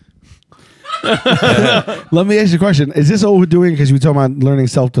that. Let me ask you a question. Is this overdoing because we were talking about learning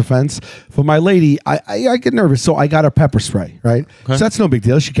self-defense? For my lady, I get nervous, so I got her pepper spray, right? So that's no big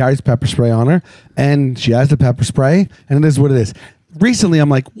deal. She carries pepper spray on her, and she has the pepper spray, and it is what it is. Recently, I'm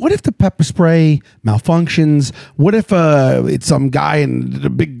like, what if the pepper spray malfunctions? What if it's some guy and a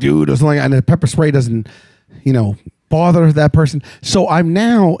big dude or something, and the pepper spray doesn't, bother that person? So I'm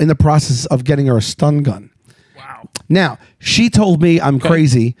now in the process of getting her a stun gun. Wow. Now, she told me I'm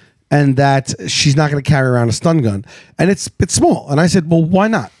crazy and that she's not going to carry around a stun gun, and it's small. And I said, well, why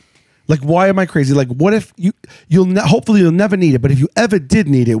not? Like, why am I crazy? Like, what if hopefully you'll never need it, but if you ever did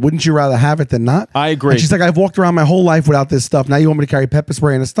need it, wouldn't you rather have it than not? I agree. And she's like, I've walked around my whole life without this stuff. Now you want me to carry pepper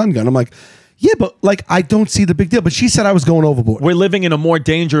spray and a stun gun? I'm like, yeah, but like, I don't see the big deal. But she said I was going overboard. We're living in a more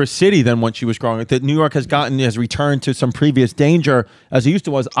dangerous city than when she was growing up. That New York has returned to some previous danger as it used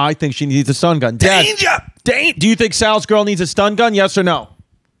to was. I think she needs a stun gun. Dad, Danger! Do you think Sal's girl needs a stun gun? Yes or no?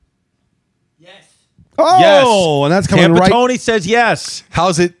 Yes. Oh, Yes. and that's coming Tampa right. Tony says yes.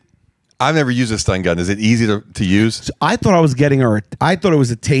 How's it? I've never used a stun gun. Is it easy to use? I thought I was getting her. I thought it was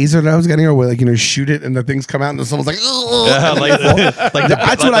a taser that I was getting her, where shoot it and the things come out and someone's like, Yeah,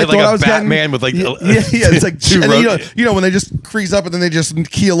 that's what I thought I was getting. Batman with like yeah, it's like 2 and then, rows. when they just crease up and then they just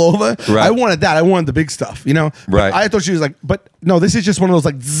keel over. Right. I wanted that. I wanted the big stuff. But Right. I thought she was like, but no, this is just one of those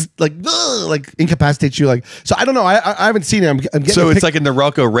like zzz, like incapacitate you like. So I don't know. I haven't seen it. I'm getting So a it's like a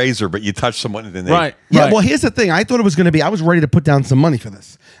Norelco razor, but you touch someone and then they Right. Yeah, right. well, here's the thing. I thought it was going to be. I was ready to put down some money for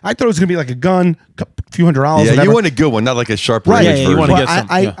this. I thought it was going to be like a gun, a few $100. Yeah, whatever. you want a good one, not like a sharp Right. razor. Yeah, you wanna Well, get some,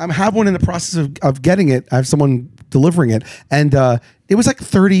 I yeah. have one in the process of getting it. I have someone delivering it, and it was like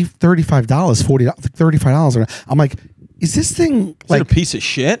 $35, $40, $35. I'm like, is this thing Is it like a piece of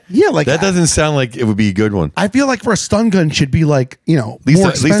shit? Yeah, like That doesn't sound like it would be a good one. I feel like for a stun gun should be like At least more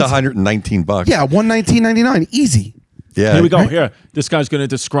expensive. $119. Yeah, $119.99, easy. Yeah. Here we go. Here, this guy's going to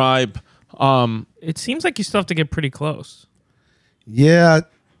describe. It seems like you still have to get pretty close. Yeah.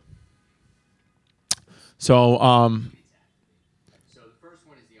 So,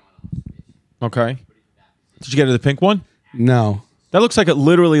 okay. Did you get to the pink one? No. That looks like it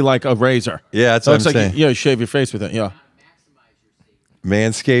literally like a razor. Yeah, that's That what looks I'm like saying. you shave your face with it. Yeah.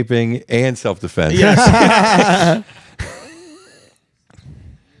 Manscaping and self-defense. Yes.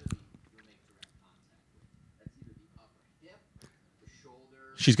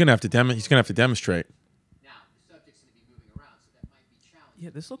 He's gonna have to demonstrate. Yeah,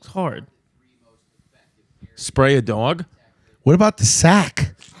 this looks hard. Spray a dog. What about the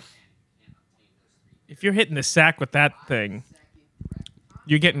sack? If you're hitting the sack with that thing,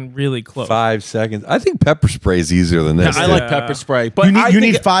 you're getting really close. 5 seconds. I think pepper spray is easier than this. I like pepper spray, but You need, I you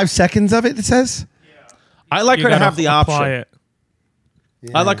think need 5 seconds of it, it says? I like You her to gotta have the apply option. it.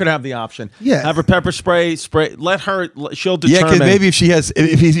 I like her to have the option. Yeah. Have her pepper spray. Let her. She'll Yeah, determine. because maybe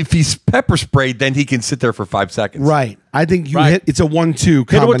if he's pepper sprayed, then he can sit there for 5 seconds. Right. I think you Right. it's a 1-2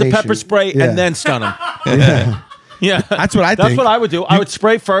 hit her combination. with the pepper spray Yeah. and then stun him. Yeah, That's what I That's think. what I would do. I would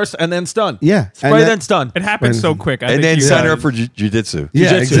spray first and then stun. Yeah, and spray then- then stun. It happens so quick. And then sign her up for jiu-jitsu. Yeah,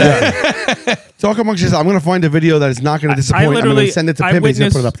 Jiu-jitsu, exactly. Talk amongst yourself. I'm going to find a video that is not going to disappoint. I'm going to send it to Pim. He's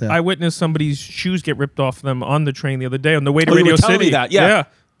going to put it up there. I witnessed somebody's shoes get ripped off them on the train the other day on the way to Oh, you Radio were telling me City. that, yeah.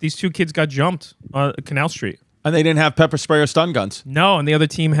 These 2 kids got jumped on Canal Street. And they didn't have pepper spray or stun guns. No, and the other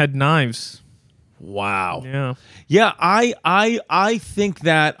team had knives. Wow. Yeah. Yeah, I think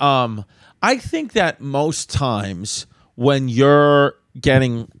that most times when you're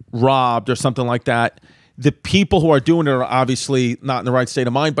getting robbed or something like that, the people who are doing it are obviously not in the right state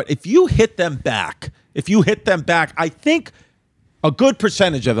of mind. But if you hit them back, I think a good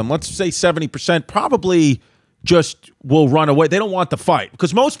percentage of them, let's say 70%, probably just will run away. They don't want the fight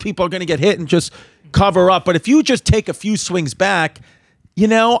because most people are going to get hit and just cover up. But if you just take a few swings back,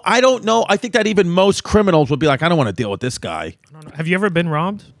 I don't know. I think that even most criminals would be like, I don't want to deal with this guy. Have you ever been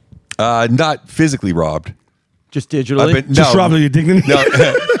robbed? Not physically robbed. Just digitally? Just robbed of your dignity. No,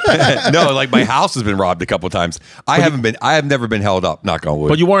 no. Like my house has been robbed a couple of times. I have never been held up. Knock on wood.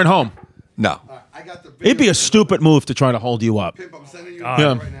 But you weren't home. No. I got the It'd be a stupid move to try to hold you up. I'm sending you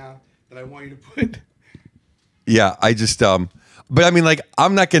Yeah. right now that I want you to put. Yeah, I just but I mean, like,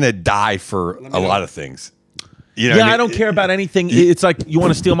 I'm not gonna die for a lot of things. You know Yeah, what I mean? don't care about anything. It's like you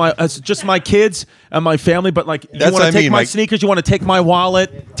want to steal it's just my kids and my family, but like you That's want what to I take mean, my like- sneakers, you want to take my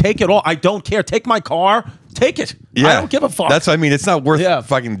wallet, take it all. I don't care. Take my car, take it. Yeah, I don't give a fuck. That's what I mean. It's not worth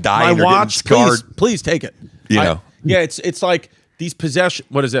fucking dying my or watch, getting scarred. please take it. You know. Yeah, it's like these possession.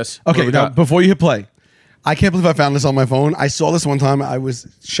 What is this? What do Okay, we now got? before you hit play, I can't believe I found this on my phone. I saw this one time. I was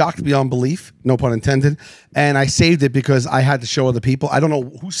shocked beyond belief, no pun intended, and I saved it because I had to show other people. I don't know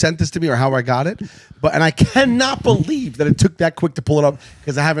who sent this to me or how I got it, and I cannot believe that it took that quick to pull it up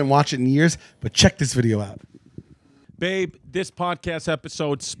because I haven't watched it in years. But check this video out. Babe, this podcast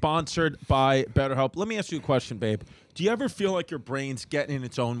episode sponsored by BetterHelp. Let me ask you a question, babe. Do you ever feel like your brain's getting in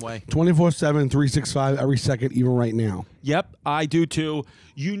its own way? 24/7, 365, every second, even right now. Yep, I do too.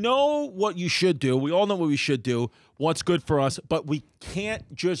 You know what you should do. We all know what we should do, what's good for us, but we can't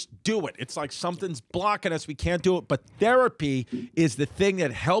just do it. It's like something's blocking us. We can't do it. But therapy is the thing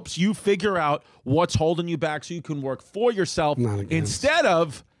that helps you figure out what's holding you back so you can work for yourself Not against. instead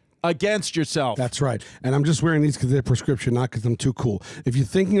of against yourself. That's right. And I'm just wearing these because they're prescription, not because I'm too cool. If you're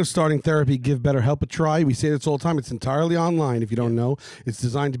thinking of starting therapy, give BetterHelp a try. We say this all the time. It's entirely online, if you don't know. It's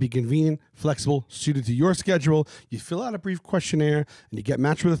designed to be convenient, flexible, suited to your schedule. You fill out a brief questionnaire, and you get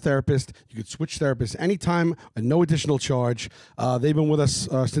matched with a therapist. You could switch therapists anytime at no additional charge. They've been with us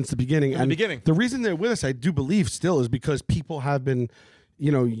since the beginning. the beginning. The reason they're with us, I do believe, still is because people have been,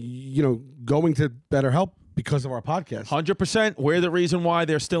 going to BetterHelp because of our podcast. 100%. We're the reason why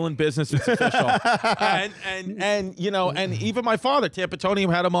they're still in business. It's official. and even my father,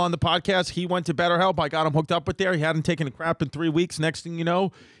 Tampatonium, had him on the podcast. He went to BetterHelp. I got him hooked up with there. He hadn't taken a crap in 3 weeks. Next thing you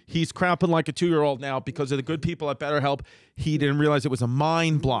know, he's crapping like a 2-year-old now because of the good people at BetterHelp. He didn't realize it was a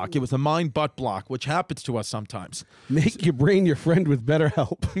mind block. It was a mind butt block, which happens to us sometimes. Make your brain your friend with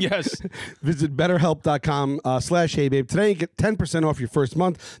BetterHelp. Yes. Visit BetterHelp.com/HeyBabe. Today, you get 10% off your first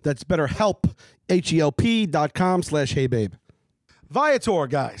month. That's BetterHelp, HELP.com/HeyBabe. Viator,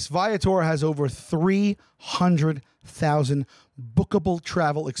 guys. Viator has over 300,000 bookable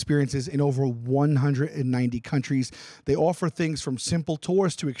travel experiences in over 190 countries. They offer things from simple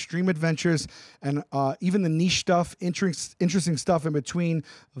tours to extreme adventures and even the niche stuff, interesting stuff in between.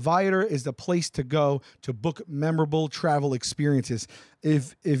 Viator is the place to go to book memorable travel experiences.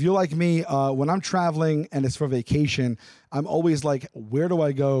 If you're like me, when I'm traveling and it's for vacation, I'm always like, where do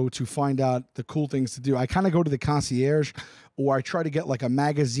I go to find out the cool things to do? I kind of go to the concierge, or I try to get like a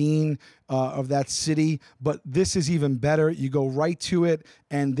magazine of that city. But this is even better. You go right to it,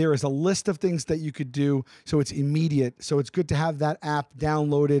 and there is a list of things that you could do, so it's immediate. So it's good to have that app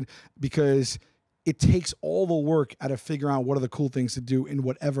downloaded because it takes all the work out of figuring out what are the cool things to do in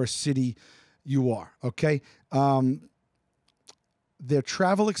whatever city you are, okay? Their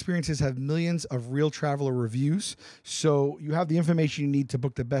travel experiences have millions of real traveler reviews, so you have the information you need to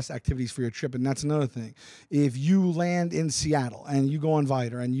book the best activities for your trip, and that's another thing. If you land in Seattle and you go on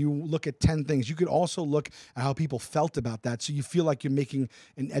Viator and you look at 10 things, you could also look at how people felt about that, so you feel like you're making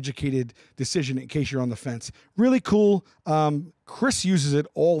an educated decision in case you're on the fence. Really cool. Chris uses it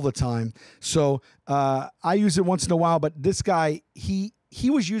all the time, so I use it once in a while, but this guy, he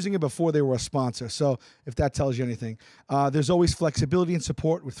was using it before they were a sponsor, so if that tells you anything. There's always flexibility and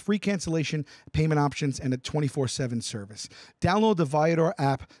support with free cancellation, payment options, and a 24/7 service. Download the Viator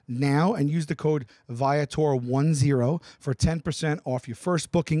app now and use the code Viator10 for 10% off your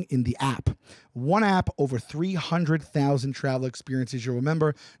first booking in the app. One app, over 300,000 travel experiences you'll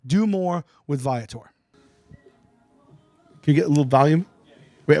remember. Do more with Viator. Can you get a little volume?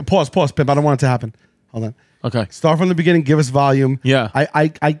 Wait, pause, Pip. I don't want it to happen. Hold on. Okay. Start from the beginning. Give us volume. Yeah.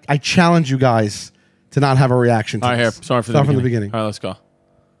 I challenge you guys to not have a reaction to All right, here. this. Sorry for Start the from the beginning. All right, let's go.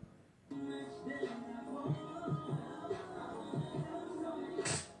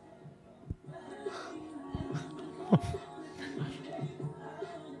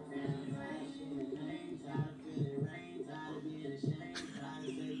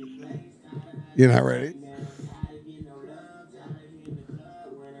 You're not ready.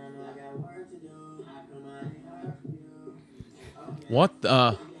 What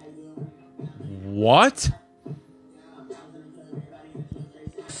the? What?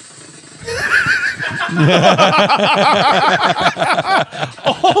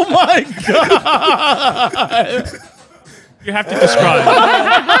 Oh my God! You have to describe.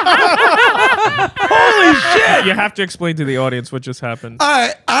 Holy shit! You have to explain to the audience what just happened.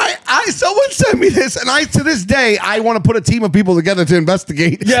 Someone sent me this, and to this day, I want to put a team of people together to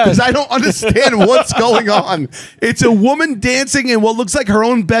investigate. Yes. Because I don't understand what's going on. It's a woman dancing in what looks like her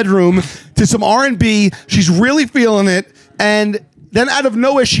own bedroom to some R&B. She's really feeling it, and then out of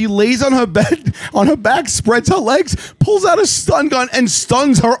nowhere, she lays on her bed, on her back, spreads her legs, pulls out a stun gun, and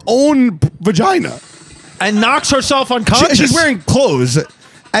stuns her own vagina. And knocks herself unconscious. She's wearing clothes,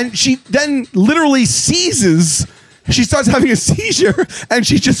 and she then literally seizes. She starts having a seizure, and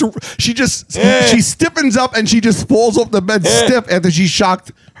she stiffens up, and she just falls off the bed stiff after she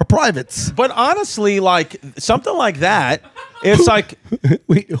shocked her privates. But honestly, like something like that, it's like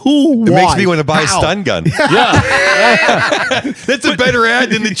wait, who? It why? makes me want to buy How? a stun gun. yeah. That's a better ad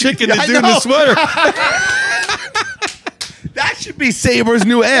than the chicken that's I doing the know. sweater. That should be Saber's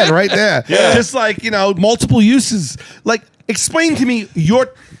new ad right there. Yeah. Just like, multiple uses. Like, explain to me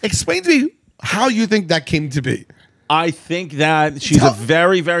how you think that came to be. I think that she's a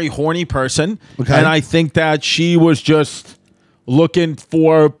very, very horny person. Okay. And I think that she was just looking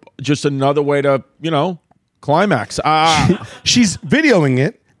for just another way to, climax. She's videoing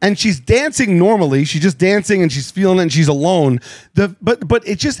it, and she's dancing normally. She's just dancing, and she's feeling it, and she's alone. But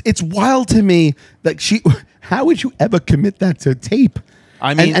it's wild to me that how would you ever commit that to tape?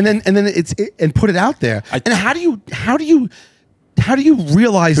 I mean, and then put it out there. And how do you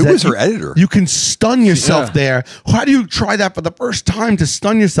realize Who that was her editor? You can stun yourself Yeah. there. How do you try that for the first time to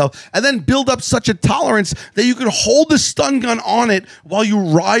stun yourself and then build up such a tolerance that you can hold the stun gun on it while you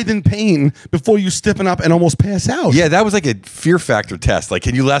writhe in pain before you stiffen up and almost pass out? Yeah, that was like a fear factor test. Like,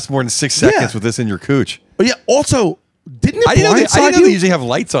 can you last more than 6 seconds with this in your cooch? But yeah, also, didn't it I didn't know blindside they you? usually have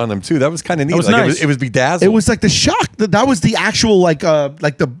lights on them too. That was kind of neat. was Like, nice. it was bedazzled. It was like the shock. That was the actual like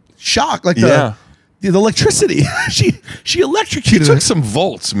the shock, like Yeah. the electricity. she electrocuted. She took it. some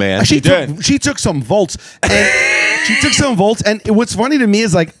volts, man. She did. took some volts, and what's funny to me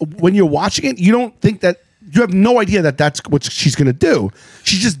is like when you're watching it, you don't think that you have no idea that that's what she's gonna do.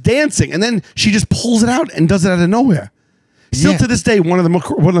 She's just dancing, and then she just pulls it out and does it out of nowhere. Still to this day, one of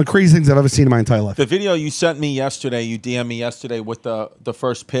the craziest things I've ever seen in my entire life. the video you sent me yesterday, you DM'd me yesterday with the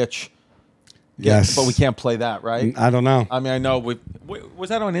first pitch. Yes. But we can't play that, right? I don't know. I mean, I know. Was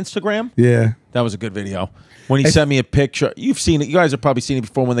that on Instagram? Yeah. That was a good video. When he sent me a picture, you've seen it. You guys have probably seen it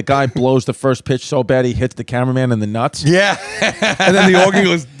before. When the guy blows the first pitch so bad he hits the cameraman in the nuts. Yeah. And then the organ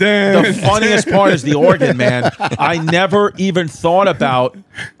goes, damn. The funniest part is the organ, man. I never even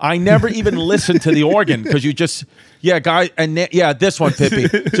listened to the organ because you just, guy, and this one, Pippi.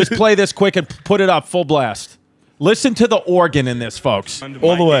 Just play this quick and put it up full blast. Listen to the organ in this, folks.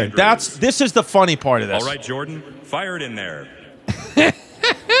 All the way. This is the funny part of this. All right, Jordan, fire it in there.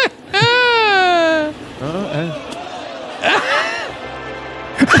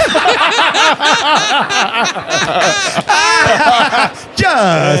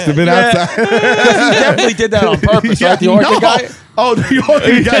 Just a bit outside. He definitely did that on purpose, right? The organ guy? Oh, the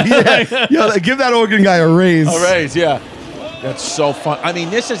organ guy, yeah. Yo, give that organ guy a raise. A raise, yeah. That's so fun. I mean,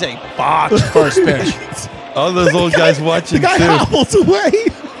 this is a botched first pitch. All those old guys watching The guy too. hobbles away.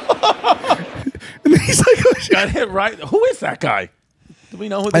 And he's like, oh, shit. Got hit right. Who is that guy? Do we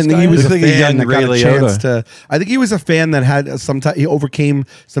know who I this think guy he was is? a Looks like a fan young that got Ray a Liotta. chance to. I think he was a fan that had he overcame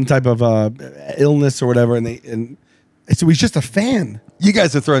some type of illness or whatever, and so he's just a fan. You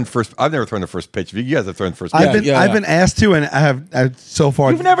guys have thrown first. I've never thrown the first pitch. You guys have thrown first pitch. I've been asked to, and I've so far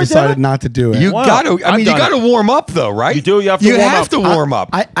You've never done decided it? not to do it. You Wow. got to. I I've mean, you done got to it. warm up though, right? You do, you have to warm up. warm up.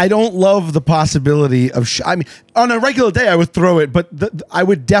 I don't love the possibility of. I mean, on a regular day, I would throw it, but I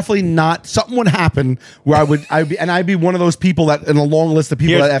would definitely not. Something would happen where I'd be one of those people that in a long list of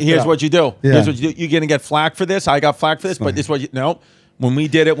people that. Here's what you do. Yeah. Here's what you do. You're gonna get flack for this. I got flack for this, but this is what you When we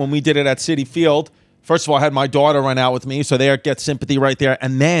did it at City Field. First of all, I had my daughter run out with me, so they get sympathy right there.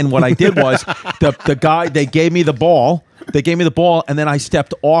 And then what I did was the guy, they gave me the ball. And then I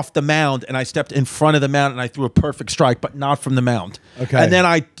stepped off the mound, and I stepped in front of the mound, and I threw a perfect strike, but not from the mound. Okay. And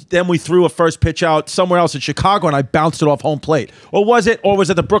then we threw a first pitch out somewhere else in Chicago, and I bounced it off home plate. Or was it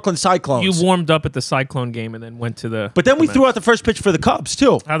the Brooklyn Cyclones? You warmed up at the Cyclone game and then went to the. But then we threw out the first pitch for the Cubs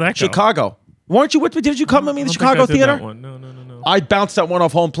too. How'd that go? Chicago. Weren't you with me? Did you come with me in the I don't think Chicago I did theater? that one. No. I bounced that one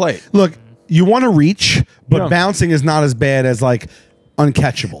off home plate. Look, you want to reach, but Yeah. bouncing is not as bad as like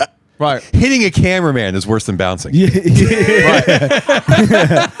uncatchable. Right. Hitting a cameraman is worse than bouncing. Yeah.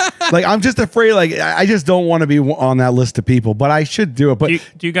 Like I'm just afraid. Like I just don't want to be on that list of people, but I should do it. But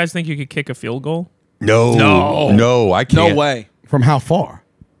Do you guys think you could kick a field goal? No, I can't. No way. from how far?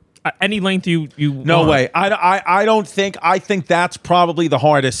 Any length you No want. way. I don't think. I think that's probably the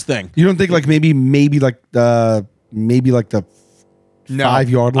hardest thing. You don't think like maybe like the 5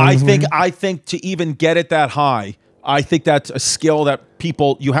 yard line? I or something? think to even get it that high, I think that's a skill that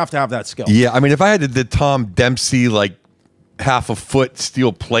you have to have that skill. Yeah, I mean, if I had the Tom Dempsey like half a foot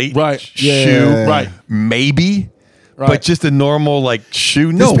steel plate Right. shoe, Yeah. Right. maybe, Right. but just a normal like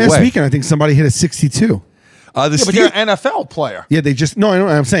shoe, no this past way. weekend I think somebody hit a 62. The Yeah, but steel- you're an NFL player. Yeah, they just no. I know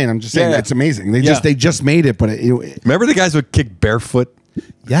what I'm saying. I'm just saying Yeah. it's amazing. They Yeah. just made it, but remember the guys would kick barefoot?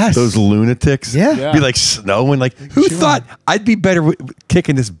 yes, Those lunatics, Yeah. Yeah. be like snowing. Like, who thought I'd be better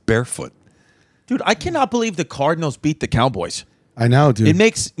kicking this barefoot? Dude, I cannot believe the Cardinals beat the Cowboys. I know, dude. It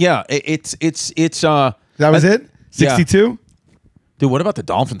makes it's that was it. 62. Dude, what about the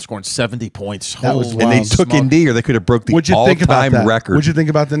Dolphins scoring 70 points? That was Holy And they Wow. took a smoke. knee, or they could have broke the What'd you think about all-time that? record. What'd you think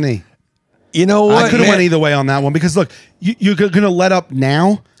about the knee? You know what? I could have man? went either way on that one because look, you're gonna let up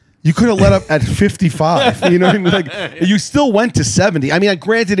now. You could have let up at 55. You know what I mean? Like you still went to 70. I mean,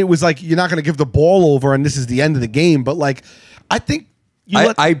 granted, it was like you're not gonna give the ball over and this is the end of the game, but like I think I they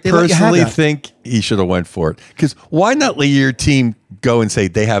let you have personally that. think he should have went for it. Because why not let your team go and say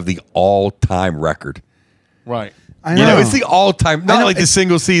they have the all-time record? Right. I You know, it's the all-time, not know, like the it's-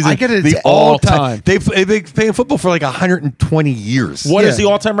 single season. I get it, The it's all-time. all-time. They've been playing football for like 120 years. What is Yeah.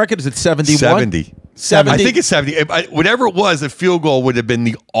 the all-time record? Is it 71? 70. 70. I think it's 70. Whatever it was, a field goal would have been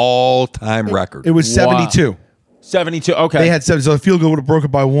the all-time record. It was 72. 72. Okay. They had 7, so the field goal would have broke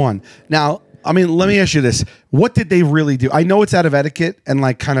it by 1. Now, I mean, let me ask you this: what did they really do? I know it's out of etiquette and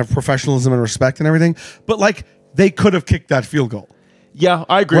like kind of professionalism and respect and everything, but like they could have kicked that field goal. Yeah,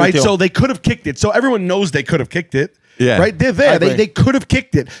 I agree Right, with you. so they could have kicked it. So everyone knows they could have kicked it. Yeah. Right, they're I there. agree. They could have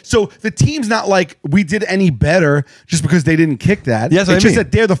kicked it. So the team's not like we did any better just because they didn't kick that. Yes, it's I just mean.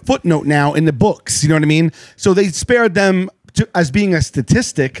 that they're the footnote now in the books. You know what I mean? So they spared them as being a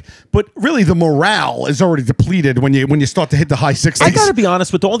statistic, but really the morale is already depleted when you start to hit the high 60s. I got to be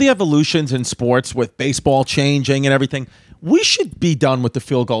honest, with all the evolutions in sports, with baseball changing and everything, we should be done with the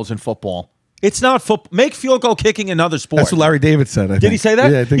field goals in football. It's not football. Make field goal kicking another sport. That's what Larry David said. I Did think. he say that?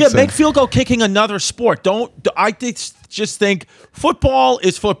 Yeah, I think so. Make field goal kicking another sport. Just think football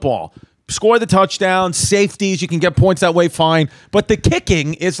is football. Score the touchdown, safeties, you can get points that way, fine. But the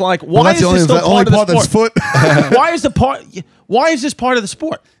kicking is like, why Well, that's is this still the only part of part the that's sport? foot. Why is this part of the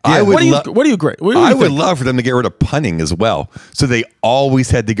sport? I would what do you agree? What do you I would think? love for them to get rid of punting as well, so they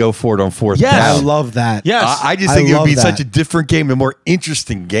always had to go for it on fourth Yes. down. I love that. Yes. I just think it would love be that. such a different game, a more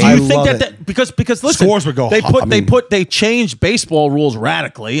interesting game. Do you I think love that, it. because listen, Scores would go they hot. put I mean- they changed baseball rules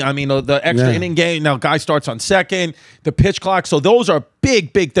radically. I mean, the extra Yeah. inning game now, guy starts on second, the pitch clock. So those are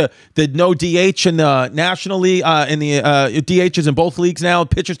big. The no DH in the National League, in the DHs in both leagues now.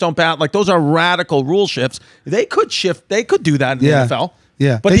 Pitchers don't bat. Like those are radical rule shifts. They could shift. They could do that in Yeah. the NFL.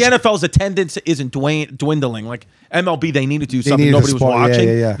 Yeah. But They the should- NFL's attendance isn't dwindling. Like MLB, they need to do something need to nobody was spot- yeah,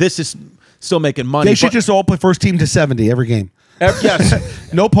 watching. yeah. This is still making money. They should but- just all play first team to 70 every game. yes,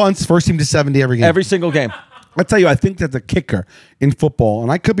 No punts, first team to 70 every game. every single game. I'll tell you, I think that the kicker in football,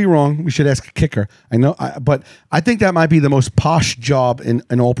 and I could be wrong, we should ask a kicker. I know, but I think that might be the most posh job in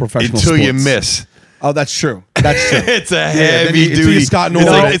all professional Until sports. you miss. Oh, that's true. That's true. It's a then heavy you- until you duty. Scott It's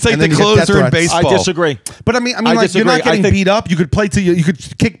Norwood, like, it's like and the then you get death closer in threats. baseball. I disagree. But I mean, I like you're disagree. not I getting think- beat up. You could play till you could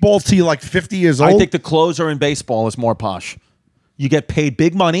kick balls till you're like 50 years old. I think the closer in baseball is more posh. You get paid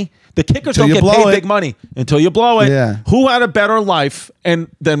big money. The kickers Till don't you get blow paid it. big money until you blow it. Yeah. Who had a better life than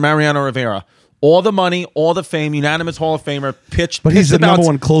Mariano Rivera? All the money, all the fame, unanimous Hall of Famer, pitched. But he's pitched the number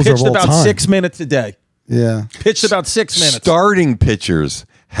one closer pitched of all about time. 6 minutes a day. yeah. Pitched about 6 minutes. Starting pitchers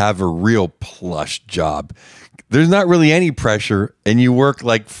have a real plush job. There's not really any pressure, and you work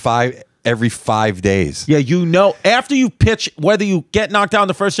like every 5 days. Yeah, after you pitch, whether you get knocked down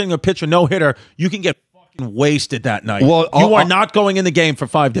the first inning or pitch a no hitter, you can get fucking wasted that night. Well, you are not going in the game for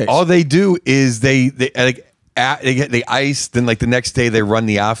 5 days. All they do is they ice. Then like the next day they run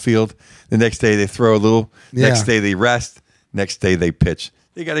the outfield. The next day they throw a little. Yeah. Next day they rest. Next day they pitch.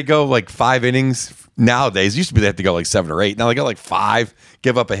 They got to go like 5 innings nowadays. It used to be they have to go like 7 or 8. Now they go like 5.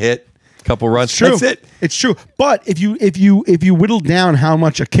 Give up a hit, couple runs. True. That's it. It's true. But if you whittle down how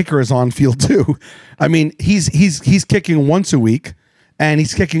much a kicker is on field too, I mean, he's kicking once a week, and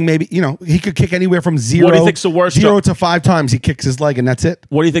he's kicking maybe he could kick anywhere from zero. What do you think's the worst 0 job? to 5 times he kicks his leg, and that's it.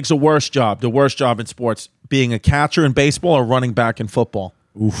 What do you think's the worst job? The worst job in sports? Being a catcher in baseball or running back in football?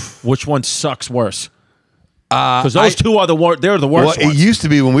 Oof. Which one sucks worse? Because those two are they're the worst Well, it ones. used to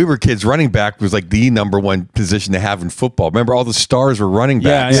be when we were kids, running back was like the number one position to have in football. Remember, all the stars were running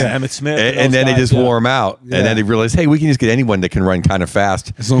backs. Yeah, Emmitt Smith. And then they just wore them out. And then they realized, hey, we can just get anyone that can run kind of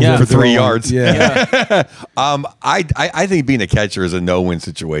fast long as for they're 3 throwing. yards. Yeah. I think being a catcher is a no-win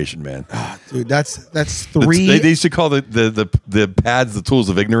situation, man. Dude, that's 3. They used to call the pads the tools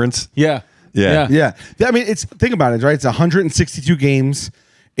of ignorance. Yeah. Yeah. Yeah, I mean, think about it, right? It's 162 games.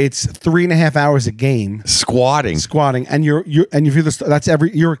 It's 3.5 hours a game Squatting. squatting, and that's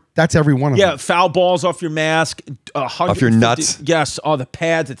every one of Yeah, them. foul balls off your mask. Off your nuts. Yes, the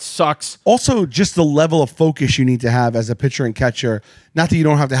pads. It sucks. Also, just the level of focus you need to have as a pitcher and catcher. Not that you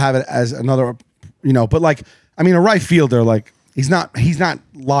don't have to have it as another, but like, I mean, a right fielder, like he's not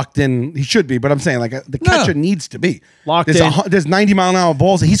locked in. He should be, but I'm saying like the catcher needs to be Locked there's in. There's 90-mile-an-hour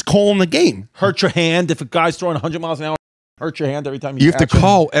balls. He's calling the game. Hurt your hand if a guy's throwing 100 miles an hour. Hurt your hand every time You have to catch him.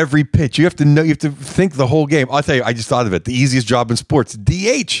 call every pitch. You have to know. You have to think the whole game. I'll tell you. I just thought of it. The easiest job in sports,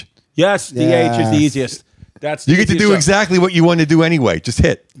 DH. Yes, DH is the Yes. easiest. That's the You get to easiest do job. exactly what you want to do anyway. Just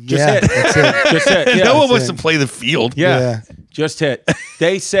hit. Just hit. That's it. Just hit. Yeah. No one that's wants it. to play the field. Yeah. Yeah. Just hit.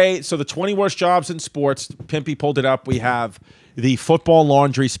 They say so. The 20 worst jobs in sports. Pimpy pulled it up. We have the football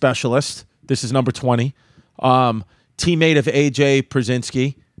laundry specialist. This is number 20. Teammate of AJ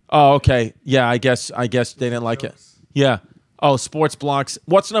Przinsky. Oh, okay. Yeah, I guess they didn't like it. Yeah. Oh, sports blocks.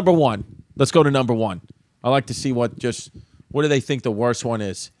 What's number 1? Let's go to number 1. I like to see what do they think the worst one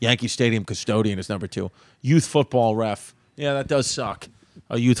is? Yankee Stadium custodian is number 2. Youth football ref. Yeah, that does suck.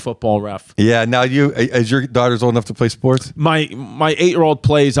 A youth football ref. Yeah. Now as your daughter's old enough to play sports. My 8-year-old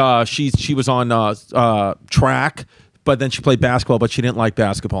plays. She was on track, but then she played basketball, but she didn't like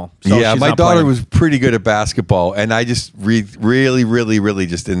basketball. So Yeah, she's my not daughter playing. was pretty good at basketball, and I just really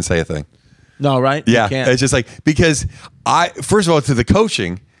just didn't say a thing. No, right? You Yeah, can't. it's just like because first of all, to the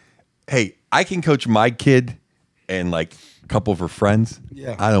coaching, hey, I can coach my kid and like a couple of her friends.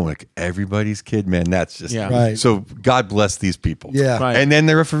 Yeah. I don't like everybody's kid, man. That's just Yeah. Right. So God bless these people. Yeah. Right. And then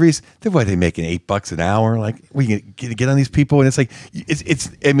the referees, what are they making $8 an hour? Like we get on these people, and it's like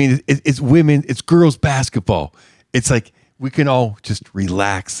it's women, it's girls basketball. It's like we can all just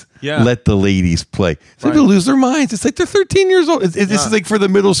relax. Yeah. Let the ladies play. Some Right. people lose their minds. It's like they're 13 years old. This is like for the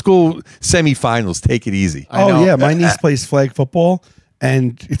middle school semifinals. Take it easy. I know. Oh yeah, my niece plays flag football,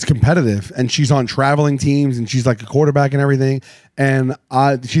 and it's competitive. And she's on traveling teams, and she's like a quarterback and everything. And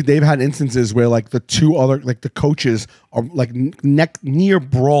they've had instances where like the two other like the coaches are like near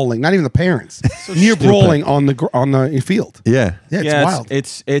brawling, not even the parents, near brawling on the field. Yeah. Yeah,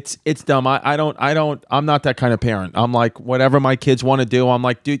 it's wild. It's dumb. I'm not that kind of parent. I'm like, whatever my kids want to do. I'm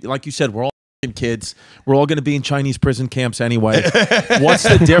like, dude, like you said, we're all kids. We're all going to be in Chinese prison camps anyway. What's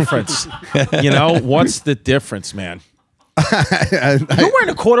the difference? You know, what's the difference, man? You're wearing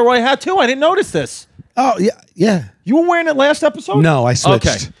a corduroy hat too. I didn't notice this. Oh yeah. You were wearing it last episode? No, I switched.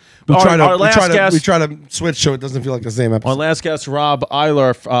 Okay. We try guest, to switch so it doesn't feel like the same episode. Our last guest, Rob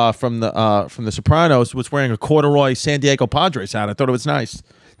Eiler from the Sopranos, was wearing a corduroy San Diego Padres hat. I thought it was nice.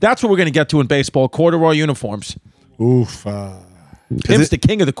 That's what we're going to get to in baseball: corduroy uniforms. Oof. Pim's the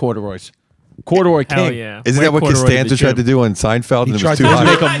king of the corduroys. Corduroy Hell king. yeah. Isn't Wear that what corduroy to the Costanza tried gym. to do on Seinfeld? And it was too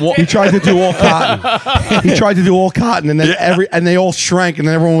hot. He tried to do all cotton. He tried to do all cotton, and then they all shrank, and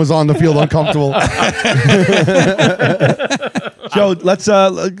then everyone was on the field uncomfortable. Joe, let's.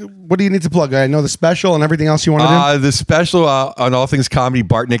 What do you need to plug? I know the special and everything else you want to do. The special on All Things Comedy,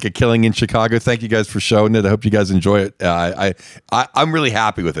 Bartnick at Killing in Chicago. Thank you guys for showing it. I hope you guys enjoy it. I'm really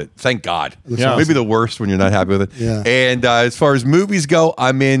happy with it. Thank God. Yeah. Maybe the worst when you're not happy with it. Yeah. And as far as movies go,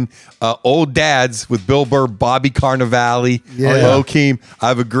 I'm in Old Dads with Bill Burr, Bobby Cannavale, Joaquin. I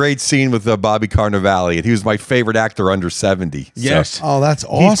have a great scene with Bobby Cannavale, and he was my favorite actor under 70. Yes. Oh, that's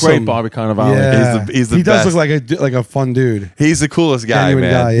awesome. He's great, Bobby Cannavale. Yeah. He's the he does best. look like a fun dude. He's the coolest guy, Genuine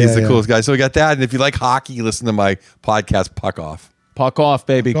man. guy, He's yeah, the coolest guy. So we got that, and if you like hockey, listen to my podcast, Puck Off. Puck Off,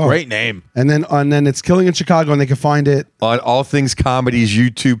 baby. Off. Great name. And then it's Killing in Chicago, and they can find it On All Things Comedy's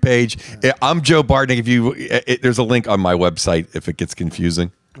YouTube page. I'm Joe Bartnick. There's a link on my website if it gets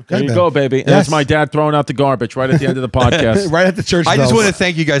confusing. There you go, baby. And that's my dad throwing out the garbage right at the end of the podcast. right at the church. I just bells. want to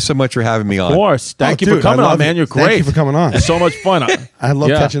thank you guys so much for having me on. Of course. Thank you dude, for coming I love on, man. it. You're great. Thank you for coming on. It's so much fun. I love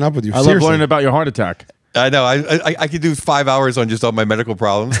catching up with you. I love Seriously. learning about your heart attack. I know. I could do 5 hours on just all my medical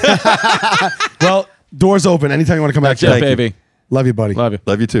problems. Well, doors open anytime you want to come back. That's it, Joe. baby. Love you, buddy. Love you.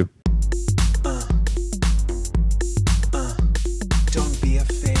 Love you too. Don't be a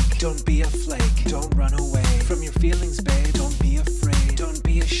fake, don't be a flake, don't run away from your feelings, babe.